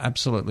 So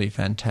absolutely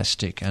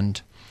fantastic. And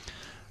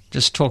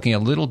just talking a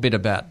little bit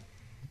about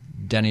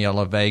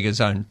Daniela Vega's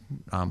own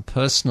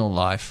personal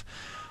life,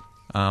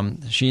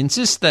 she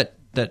insists that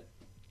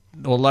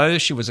although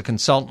she was a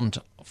consultant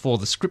for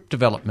the script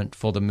development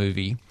for the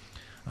movie,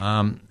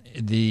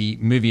 the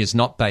movie is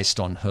not based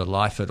on her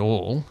life at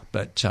all,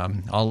 but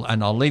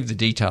I'll leave the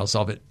details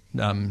of it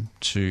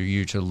to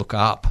you to look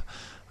up,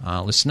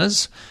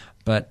 listeners.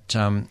 But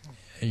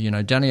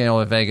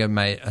Daniela Vega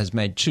has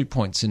made 2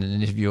 points in an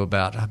interview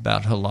about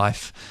her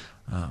life,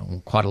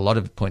 quite a lot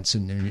of points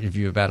in an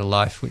interview about her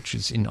life, which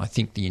is in, I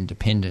think, The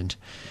Independent.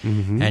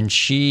 Mm-hmm. And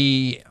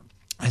she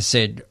has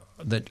said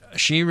that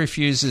she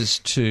refuses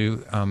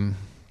to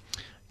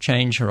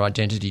change her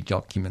identity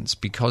documents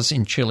because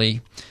in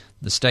Chile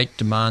the state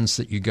demands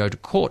that you go to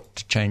court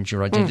to change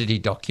your identity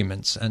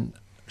documents. And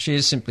she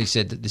has simply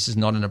said that this is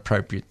not an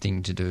appropriate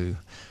thing to do.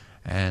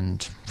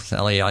 And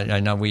Sally, I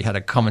know we had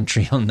a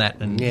commentary on that,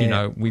 and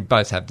we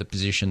both have the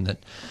position that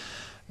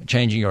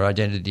changing your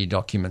identity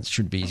documents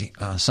should be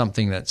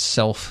something that's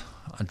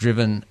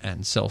self-driven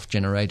and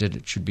self-generated.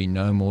 It should be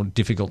no more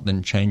difficult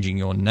than changing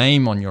your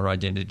name on your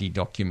identity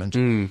document.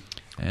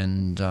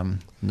 And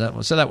that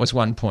was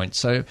 1 point.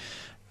 So,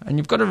 and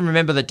you've got to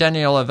remember that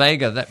Daniela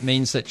Vega, that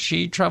means that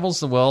she travels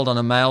the world on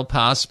a male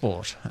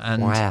passport.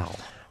 And, wow.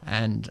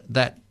 And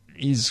that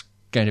is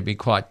going to be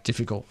quite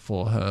difficult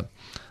for her.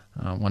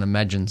 One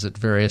imagines at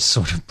various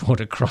sort of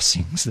border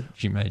crossings that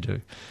she may do.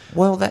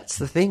 Well, that's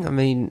the thing. I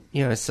mean,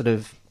 sort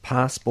of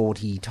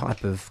passport-y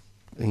type of,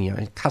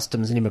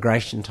 customs and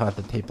immigration type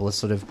of people are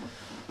sort of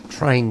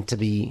trained to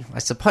be, I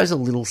suppose, a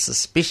little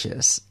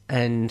suspicious.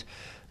 And,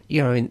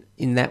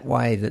 in that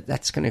way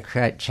that's going to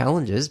create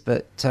challenges.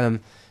 But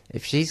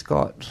if she's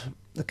got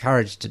the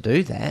courage to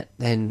do that,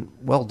 then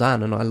well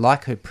done. And I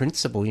like her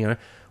principle,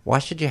 Why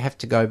should you have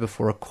to go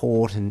before a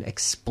court and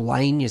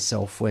explain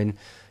yourself when,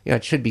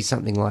 it should be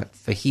something like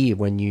for here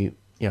when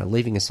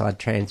leaving aside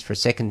trans for a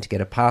second to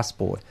get a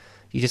passport,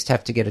 you just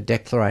have to get a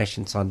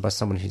declaration signed by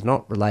someone who's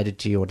not related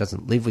to you or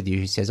doesn't live with you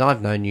who says,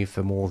 I've known you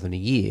for more than a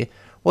year.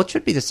 Well, it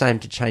should be the same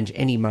to change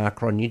any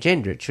marker on your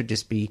gender. It should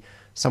just be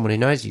someone who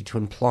knows you. To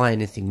imply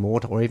anything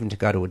more, or even to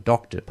go to a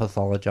doctor,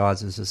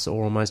 pathologises us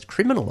or almost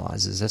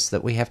criminalises us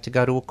that we have to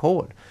go to a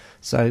court.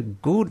 So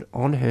good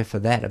on her for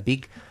that. A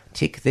big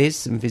tick. There's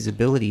some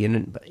visibility in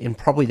it, and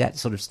probably that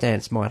sort of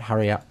stance might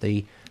hurry up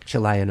the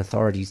Chilean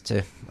authorities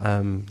to,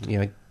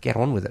 get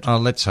on with it. Oh,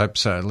 let's hope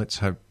so. Let's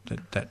hope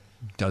that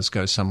does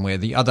go somewhere.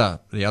 The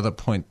other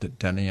point that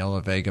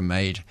Daniela Vega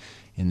made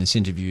in this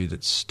interview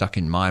that's stuck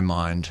in my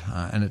mind,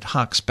 and it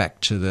harks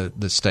back to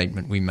the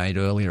statement we made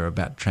earlier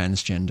about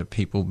transgender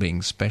people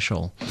being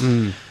special.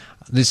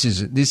 This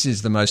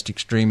is the most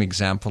extreme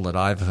example that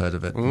I've heard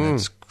of it. And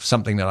it's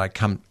something that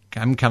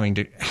I'm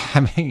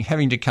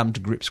having to come to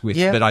grips with,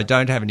 but I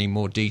don't have any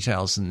more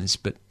details than this.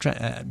 But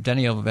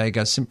Daniela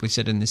Vega simply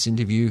said in this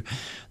interview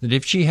that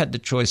if she had the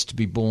choice to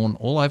be born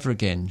all over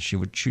again, she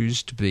would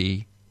choose to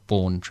be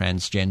born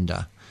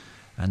transgender.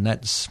 And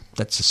that's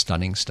a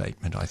stunning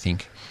statement, I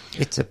think.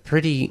 It's a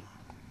pretty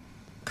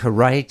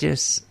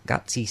courageous,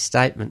 gutsy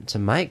statement to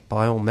make,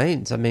 by all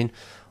means. I mean,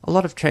 a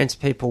lot of trans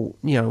people,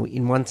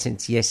 in one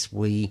sense, yes,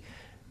 we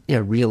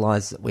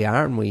realise that we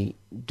are, and we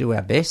do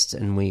our best,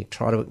 and we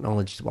try to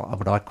acknowledge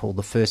what I call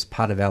the first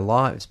part of our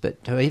lives.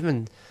 But to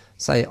even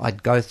say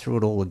I'd go through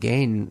it all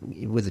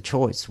again with a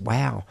choice,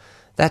 wow,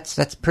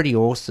 that's pretty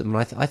awesome.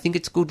 And I think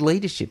it's good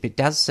leadership. It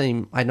does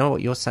seem, I know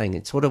what you're saying,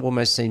 it sort of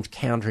almost seems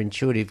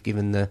counterintuitive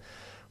given the,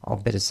 I'll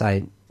better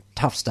say,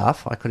 tough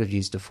stuff. I could have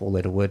used a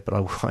 4-letter word, but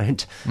I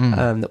won't,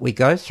 that we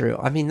go through.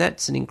 I mean,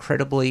 that's an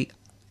incredibly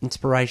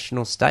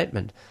inspirational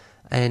statement.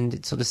 And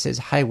it sort of says,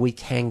 hey, we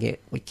can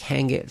get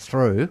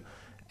through,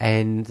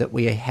 and that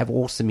we have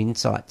awesome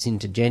insights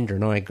into gender.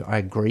 And I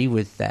agree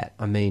with that.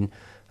 I mean,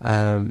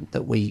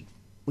 that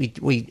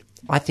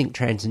I think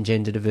trans and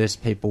gender diverse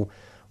people,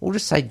 we'll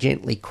just say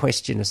gently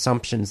question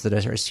assumptions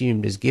that are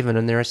assumed as given,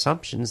 and they're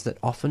assumptions that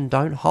often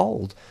don't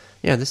hold.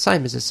 The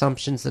same as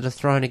assumptions that are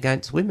thrown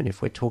against women.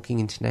 If we're talking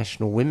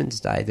International Women's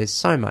Day, there's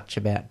so much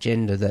about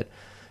gender that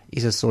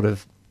is a sort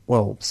of,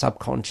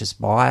 subconscious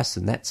bias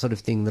and that sort of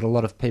thing that a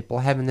lot of people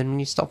have, and then when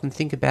you stop and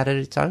think about it,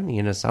 it's only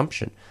an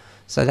assumption.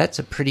 So that's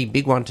a pretty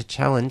big one to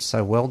challenge.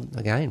 So well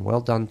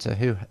done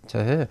to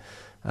her.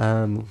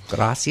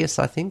 Gracias,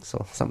 I think,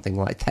 or something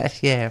like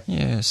that. Yeah.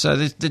 Yeah. So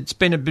it's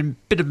been a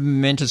bit of a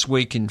momentous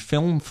week in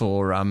film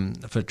for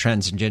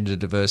trans and gender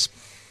diverse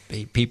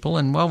people.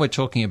 And while we're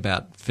talking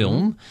about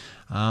film,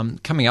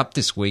 coming up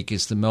this week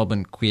is the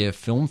Melbourne Queer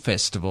Film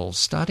Festival,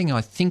 starting,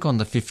 I think, on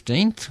the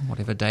 15th,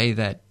 whatever day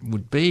that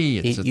would be.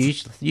 It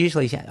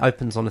usually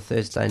opens on a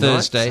Thursday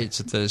night. It's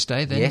a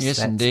Thursday then, yes that's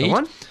indeed. The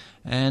one.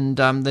 And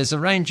there's a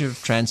range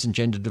of trans and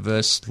gender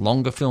diverse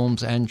longer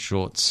films and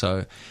shorts,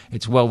 so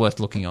it's well worth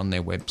looking on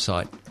their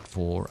website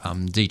for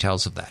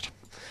details of that.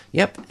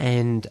 Yep,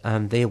 and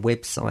their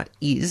website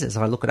is, as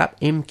I look it up,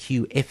 mqff.com.au.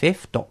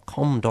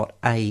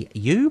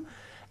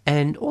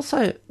 And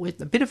also,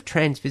 with a bit of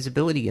trans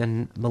visibility,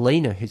 and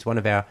Melina, who's one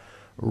of our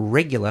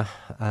regular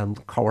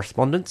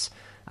correspondents,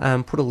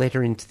 put a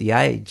letter into The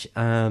Age,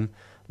 and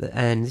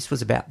this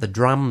was about the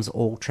Drums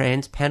All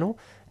Trans panel,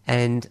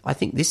 and I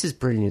think this is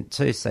brilliant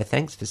too, so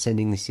thanks for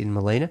sending this in,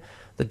 Melina.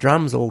 The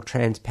Drums All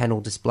Trans panel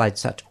displayed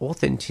such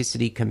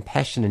authenticity,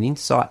 compassion and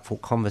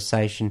insightful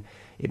conversation.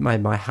 It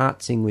made my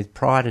heart sing with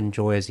pride and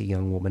joy as a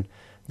young woman.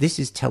 This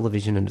is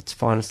television at its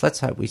finest. Let's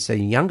hope we see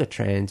younger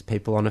trans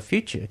people on a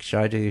future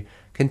show to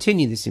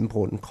continue this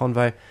important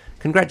convo.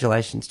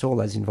 Congratulations to all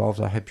those involved.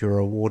 I hope you're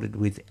awarded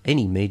with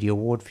any media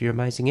award for your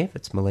amazing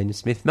efforts. Melina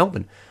Smith,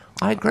 Melbourne.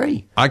 I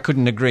agree. I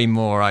couldn't agree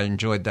more. I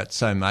enjoyed that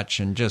so much.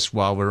 And just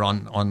while we're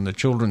on the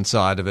children's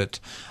side of it,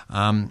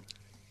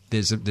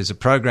 there's a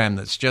program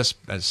that's just,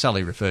 as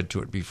Sally referred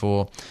to it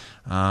before,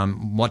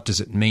 what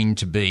does it mean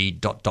to be ...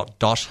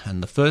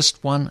 And the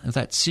first one of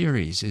that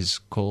series is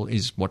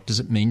what does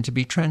it mean to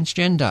be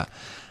transgender?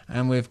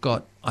 And we've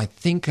got, I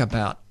think,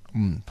 about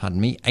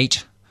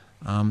 8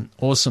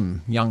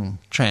 awesome young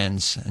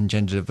trans and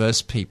gender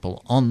diverse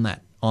people on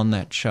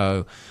that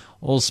show,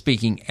 all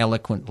speaking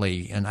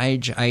eloquently, and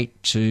age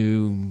 8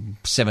 to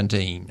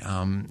 17,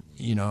 and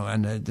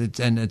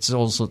it's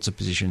all sorts of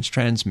positions: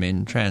 trans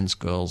men, trans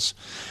girls,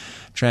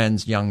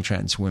 young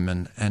trans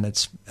women, and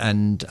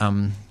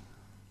I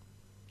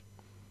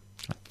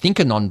think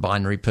a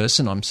non-binary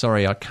person. I'm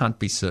sorry, I can't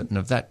be certain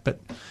of that, but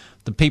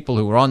the people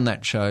who were on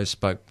that show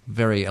spoke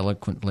very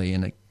eloquently,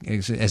 and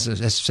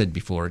as said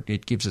before,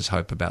 it gives us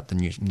hope about the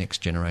next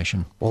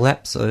generation. Well,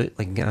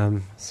 absolutely.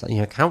 So,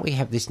 can't we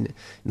have this, in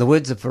the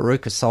words of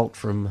Veruca Salt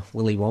from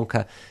Willy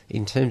Wonka,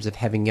 in terms of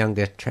having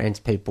younger trans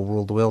people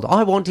rule the world?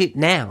 I want it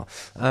now.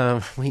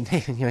 We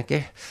need,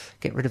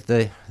 get rid of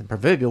the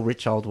proverbial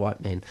rich old white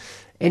men.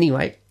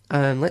 Anyway,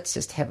 let's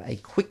just have a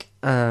quick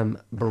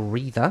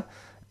breather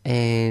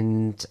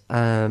and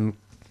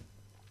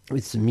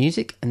with some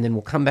music, and then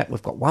we'll come back.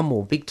 We've got one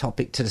more big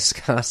topic to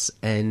discuss,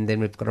 and then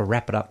we've got to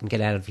wrap it up and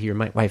get out of here and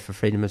make way for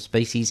freedom of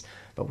species,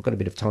 but we've got a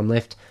bit of time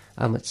left.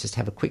 Let's just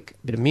have a quick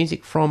bit of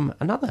music from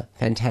another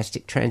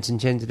fantastic trans and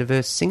gender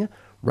diverse singer,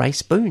 Ray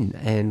Spoon.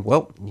 And,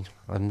 well,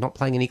 I'm not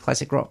playing any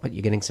classic rock, but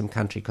you're getting some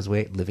country because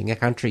we're living a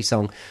country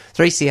song.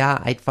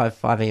 3CR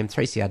 855am,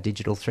 3CR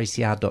Digital,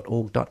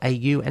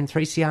 3cr.org.au, and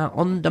 3CR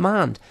On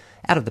Demand.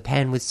 Out of the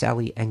Pan with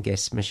Sally and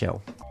guest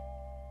Michelle.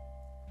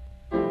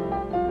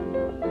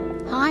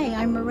 Hi,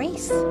 I'm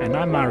Maurice. And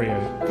I'm Mario.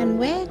 And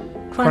we're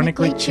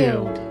Chronically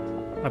Chilled,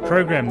 a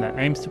program that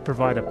aims to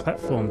provide a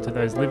platform to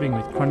those living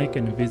with chronic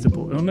and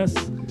invisible illness,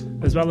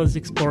 as well as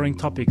exploring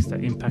topics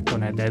that impact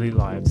on our daily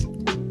lives.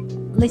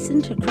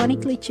 Listen to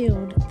Chronically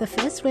Chilled the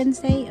first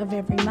Wednesday of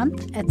every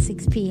month at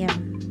 6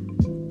 p.m.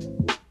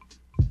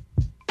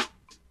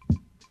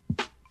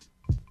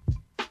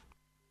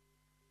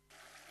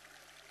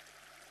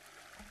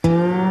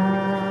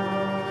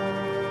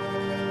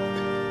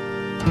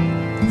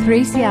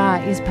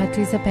 3CR is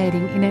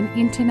participating in an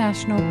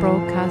international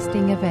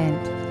broadcasting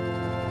event.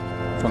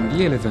 From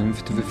the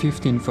 11th to the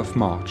 15th of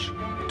March,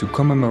 to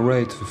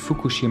commemorate the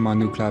Fukushima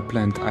nuclear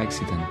plant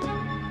accident,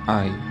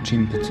 I,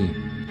 Jim Petit,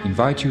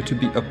 invite you to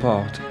be a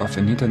part of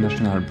an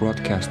international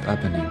broadcast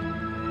happening.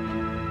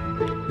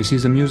 This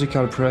is a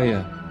musical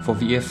prayer for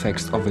the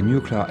effects of the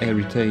nuclear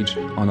heritage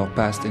on our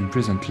past and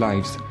present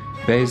lives,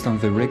 based on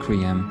the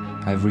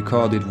Requiem I've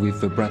recorded with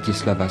the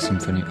Bratislava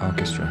Symphony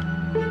Orchestra.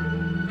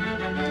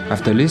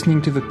 After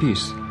listening to the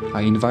piece,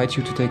 I invite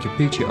you to take a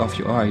picture of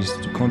your eyes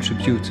to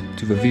contribute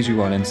to the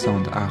visual and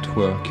sound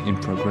artwork in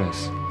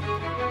progress.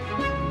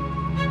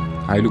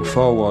 I look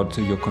forward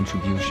to your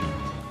contribution.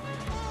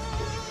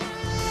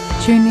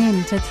 Tune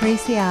in to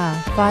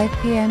 3CR 5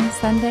 p.m.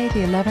 Sunday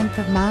the 11th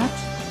of March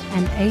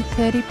and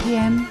 8:30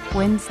 p.m.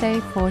 Wednesday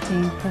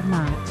 14th of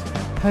March.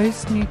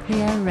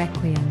 Post-Nuclear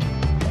Requiem.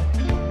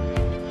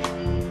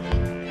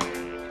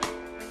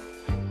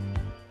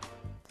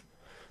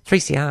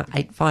 .3CR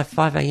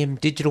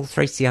 855am digital,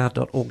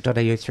 3cr.org.au,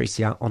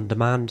 3CR On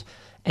Demand,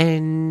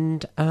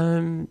 and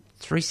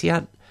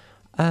 3CR,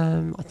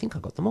 I think I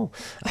got them all,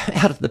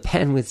 Out of the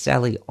Pan with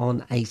Sally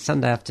on a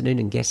Sunday afternoon,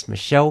 and guest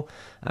Michelle.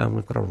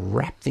 We've got to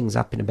wrap things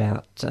up in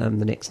about the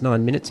next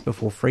 9 minutes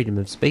before freedom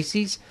of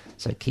species,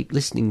 so keep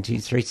listening to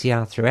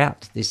 3CR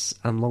throughout this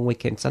long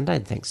weekend Sunday,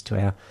 and thanks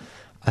to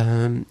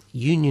our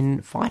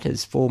union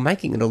fighters for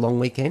making it a long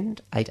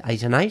weekend, 8,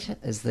 8 and 8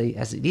 as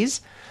it is.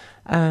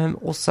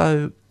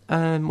 Also,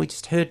 we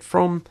just heard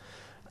from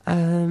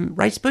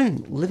Ray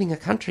Spoon, Living a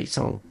Country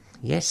Song.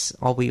 Yes,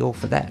 I'll be all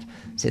for that,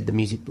 said the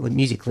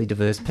musically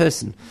diverse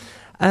person.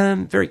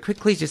 Very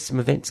quickly, just some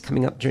events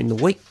coming up during the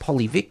week.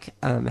 Polyvic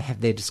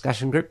have their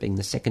discussion group, being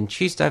the second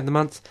Tuesday of the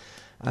month.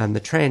 The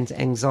Trans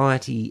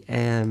Anxiety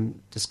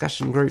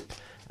discussion group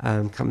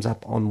comes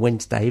up on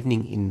Wednesday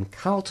evening in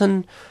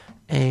Carlton.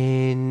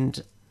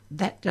 And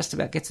that just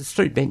about gets us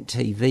through Bent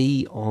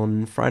TV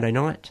on Friday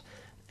night.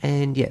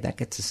 And yeah, that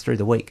gets us through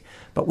the week.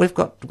 But we've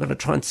got to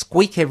try and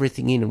squeak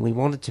everything in, and we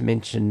wanted to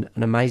mention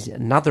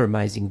another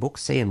amazing book.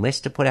 Cian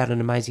Lester put out an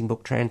amazing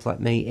book, Trans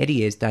Like Me,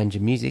 Eddie Ayres Danger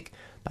Music.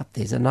 But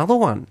there's another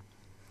one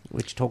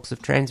which talks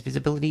of trans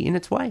visibility in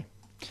its way.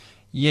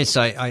 Yes,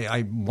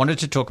 I wanted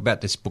to talk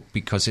about this book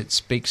because it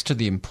speaks to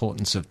the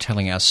importance of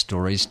telling our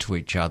stories to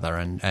each other,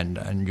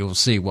 and you'll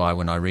see why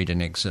when I read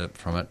an excerpt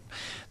from it.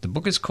 The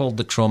book is called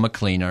The Trauma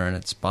Cleaner, and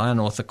it's by an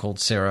author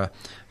called Sarah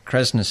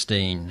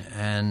Krasnostein,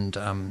 and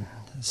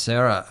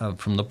Sarah,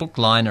 from the book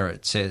Liner,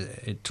 it says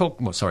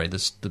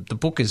the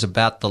book is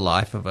about the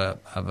life of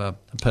a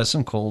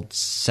person called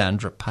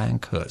Sandra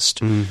Pankhurst,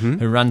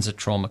 who runs a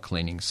trauma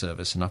cleaning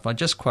service. And if I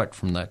just quote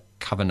from the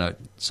cover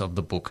notes of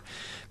the book,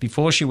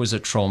 before she was a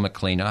trauma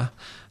cleaner,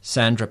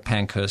 Sandra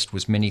Pankhurst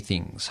was many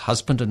things: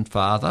 husband and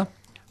father,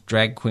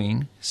 drag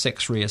queen,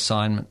 sex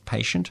reassignment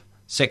patient,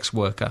 sex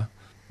worker,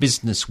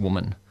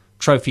 businesswoman,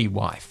 trophy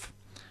wife,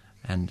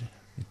 and ...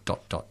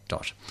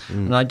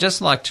 And I'd just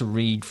like to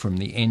read from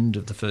the end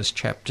of the first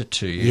chapter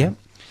to you. Yep.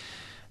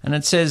 And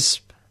it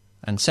says,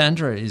 and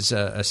Sandra is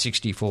a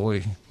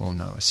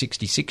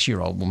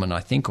 66-year-old woman, I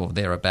think, or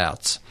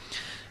thereabouts.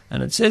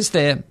 And it says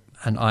there,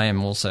 and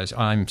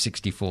I'm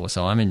 64,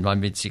 so I'm in my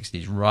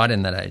mid-60s, right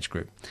in that age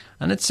group.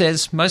 And it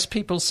says, most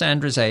people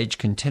Sandra's age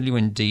can tell you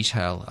in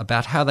detail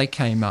about how they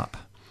came up,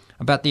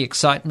 about the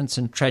excitements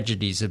and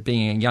tragedies of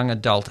being a young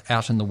adult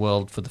out in the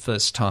world for the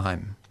first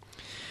time.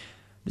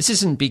 This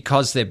isn't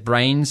because their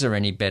brains are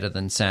any better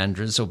than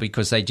Sandra's, or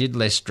because they did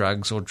less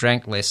drugs or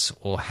drank less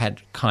or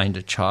had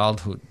kinder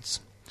childhoods.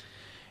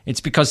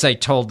 It's because they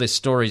told their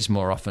stories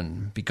more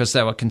often, because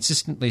they were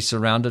consistently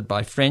surrounded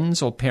by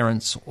friends or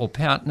parents or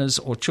partners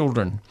or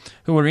children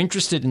who were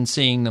interested in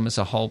seeing them as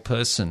a whole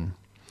person.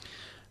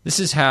 This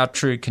is how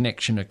true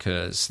connection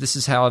occurs. This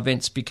is how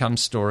events become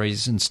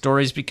stories, and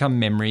stories become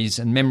memories,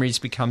 and memories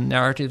become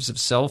narratives of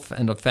self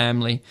and of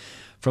family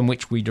from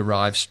which we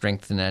derive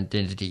strength and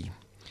identity.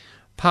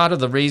 Part of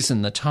the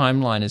reason the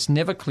timeline is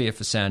never clear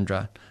for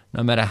Sandra,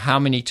 no matter how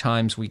many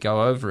times we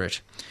go over it,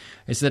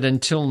 is that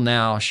until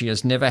now she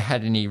has never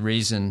had any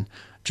reason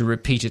to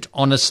repeat it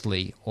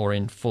honestly or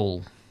in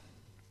full.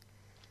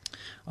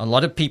 A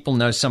lot of people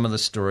know some of the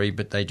story,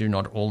 but they do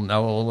not all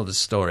know all of the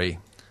story,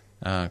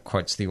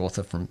 quotes the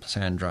author from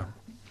Sandra.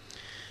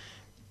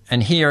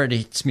 And here it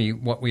hits me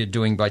what we are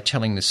doing by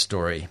telling this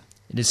story.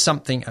 It is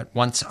something at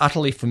once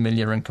utterly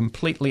familiar and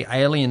completely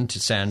alien to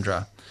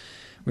Sandra.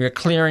 We are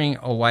clearing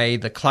away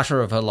the clutter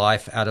of her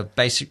life out of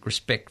basic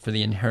respect for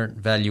the inherent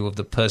value of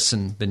the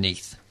person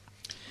beneath.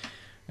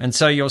 And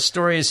so your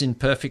story is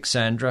imperfect,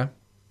 Sandra,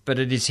 but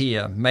it is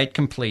here, made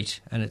complete,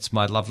 and it's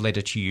my love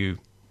letter to you.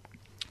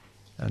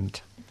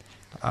 And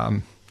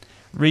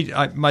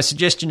my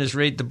suggestion is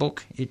read the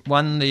book. It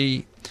won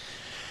the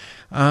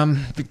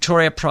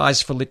Victoria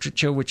Prize for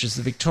Literature, which is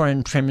the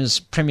Victorian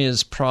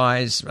Premier's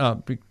Prize,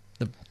 the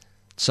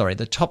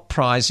top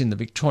prize in the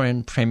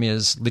Victorian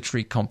Premier's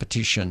literary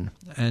competition.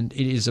 And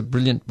it is a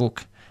brilliant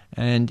book,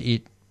 and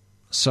it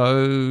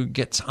so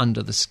gets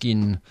under the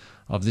skin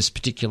of this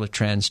particular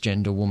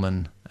transgender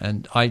woman.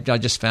 And I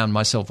just found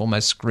myself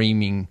almost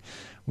screaming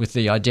with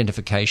the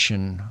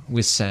identification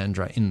with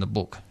Sandra in the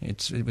book.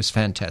 It was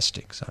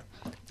fantastic. So,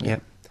 yeah.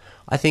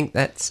 I think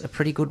that's a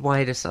pretty good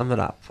way to sum it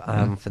up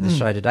for the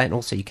show today. And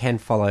also you can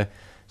follow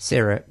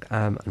Sarah,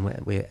 and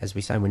as we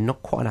say, we're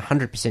not quite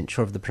 100%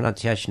 sure of the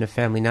pronunciation of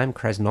family name,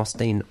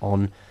 Krasnostein,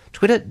 on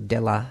Twitter,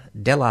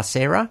 Della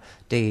Sarah,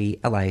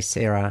 D-L-A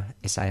Sarah,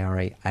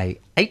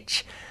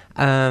 S-A-R-E-A-H.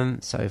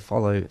 So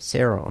follow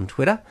Sarah on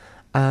Twitter.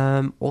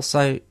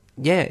 Also,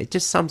 yeah, it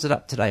just sums it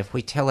up today. If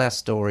we tell our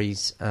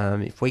stories,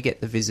 if we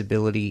get the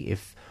visibility,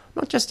 if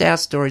not just our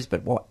stories,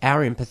 but what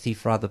our empathy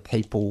for other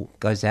people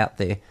goes out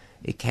there,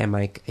 it can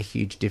make a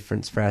huge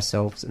difference for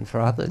ourselves and for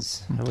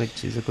others,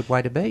 which is a good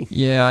way to be.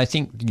 Yeah, I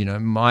think,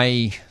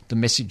 the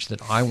message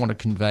that I want to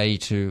convey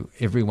to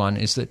everyone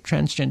is that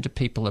transgender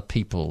people are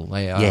people.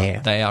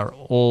 They are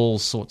all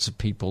sorts of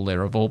people.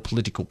 They're of all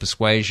political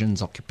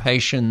persuasions,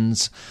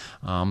 occupations,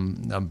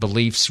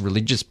 beliefs,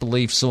 religious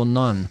beliefs or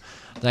none.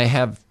 They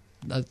have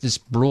this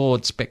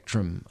broad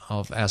spectrum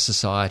of our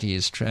society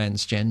is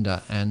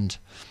transgender, and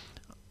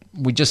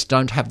we just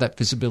don't have that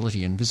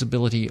visibility, and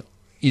visibility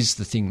is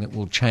the thing that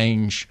will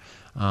change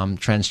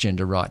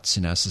transgender rights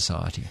in our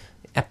society.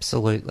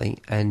 Absolutely.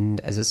 And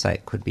as I say,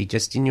 it could be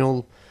just in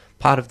your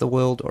part of the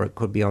world, or it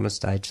could be on a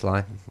stage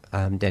like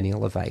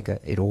Daniela Vega.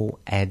 It all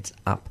adds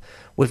up.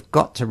 We've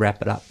got to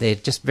wrap it up there.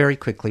 Just very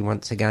quickly,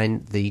 once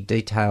again, the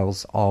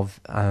details of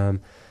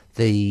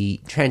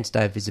the Trans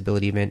Day of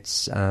Visibility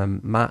events,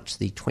 March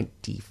the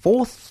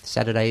 24th,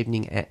 Saturday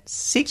evening at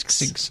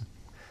 6.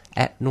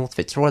 At North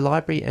Fitzroy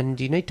Library,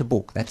 and you need to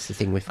book. That's the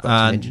thing we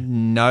forgot to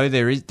mention. No,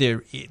 there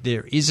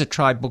is a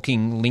try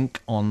booking link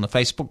on the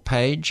Facebook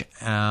page,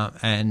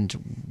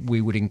 and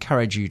we would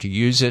encourage you to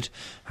use it.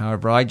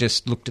 However, I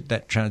just looked at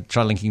that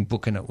try linking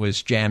book and it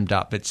was jammed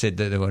up. It said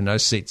that there were no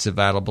seats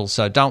available.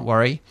 So don't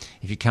worry.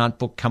 If you can't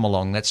book, come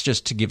along. That's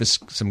just to give us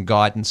some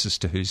guidance as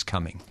to who's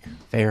coming.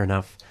 Fair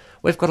enough.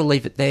 We've got to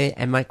leave it there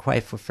and make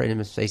way for Freedom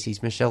of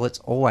Species. Michelle, it's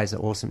always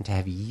awesome to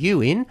have you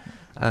in,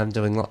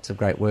 doing lots of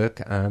great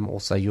work.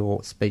 Also,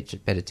 your speech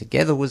at Better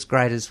Together was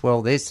great as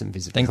well. There's some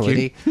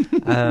visibility.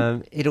 Thank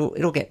you.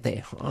 It'll get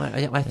there.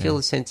 I feel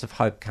a sense of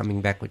hope coming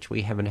back, which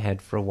we haven't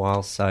had for a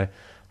while. So,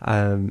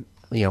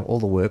 all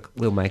the work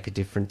will make a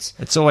difference.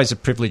 It's always a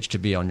privilege to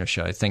be on your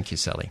show. Thank you,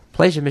 Sally.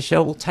 Pleasure,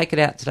 Michelle. We'll take it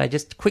out today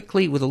just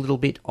quickly with a little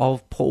bit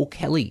of Paul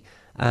Kelly.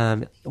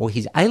 or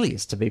his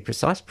alias to be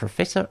precise,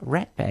 Professor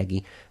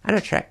Ratbaggy, and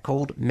a track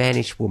called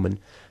Mannish Woman.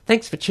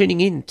 Thanks for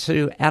tuning in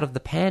to Out of the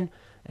Pan,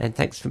 and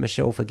thanks for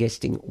Michelle for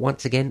guesting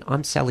once again.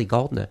 I'm Sally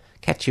Goldner.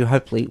 Catch you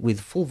hopefully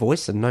with full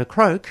voice and no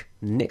croak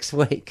next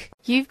week.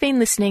 You've been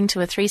listening to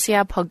a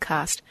 3CR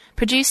podcast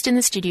produced in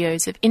the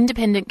studios of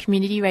independent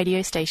community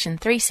radio station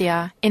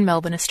 3CR in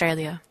Melbourne,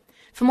 Australia.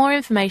 For more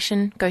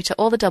information, go to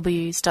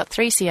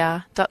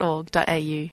allthews.3cr.org.au.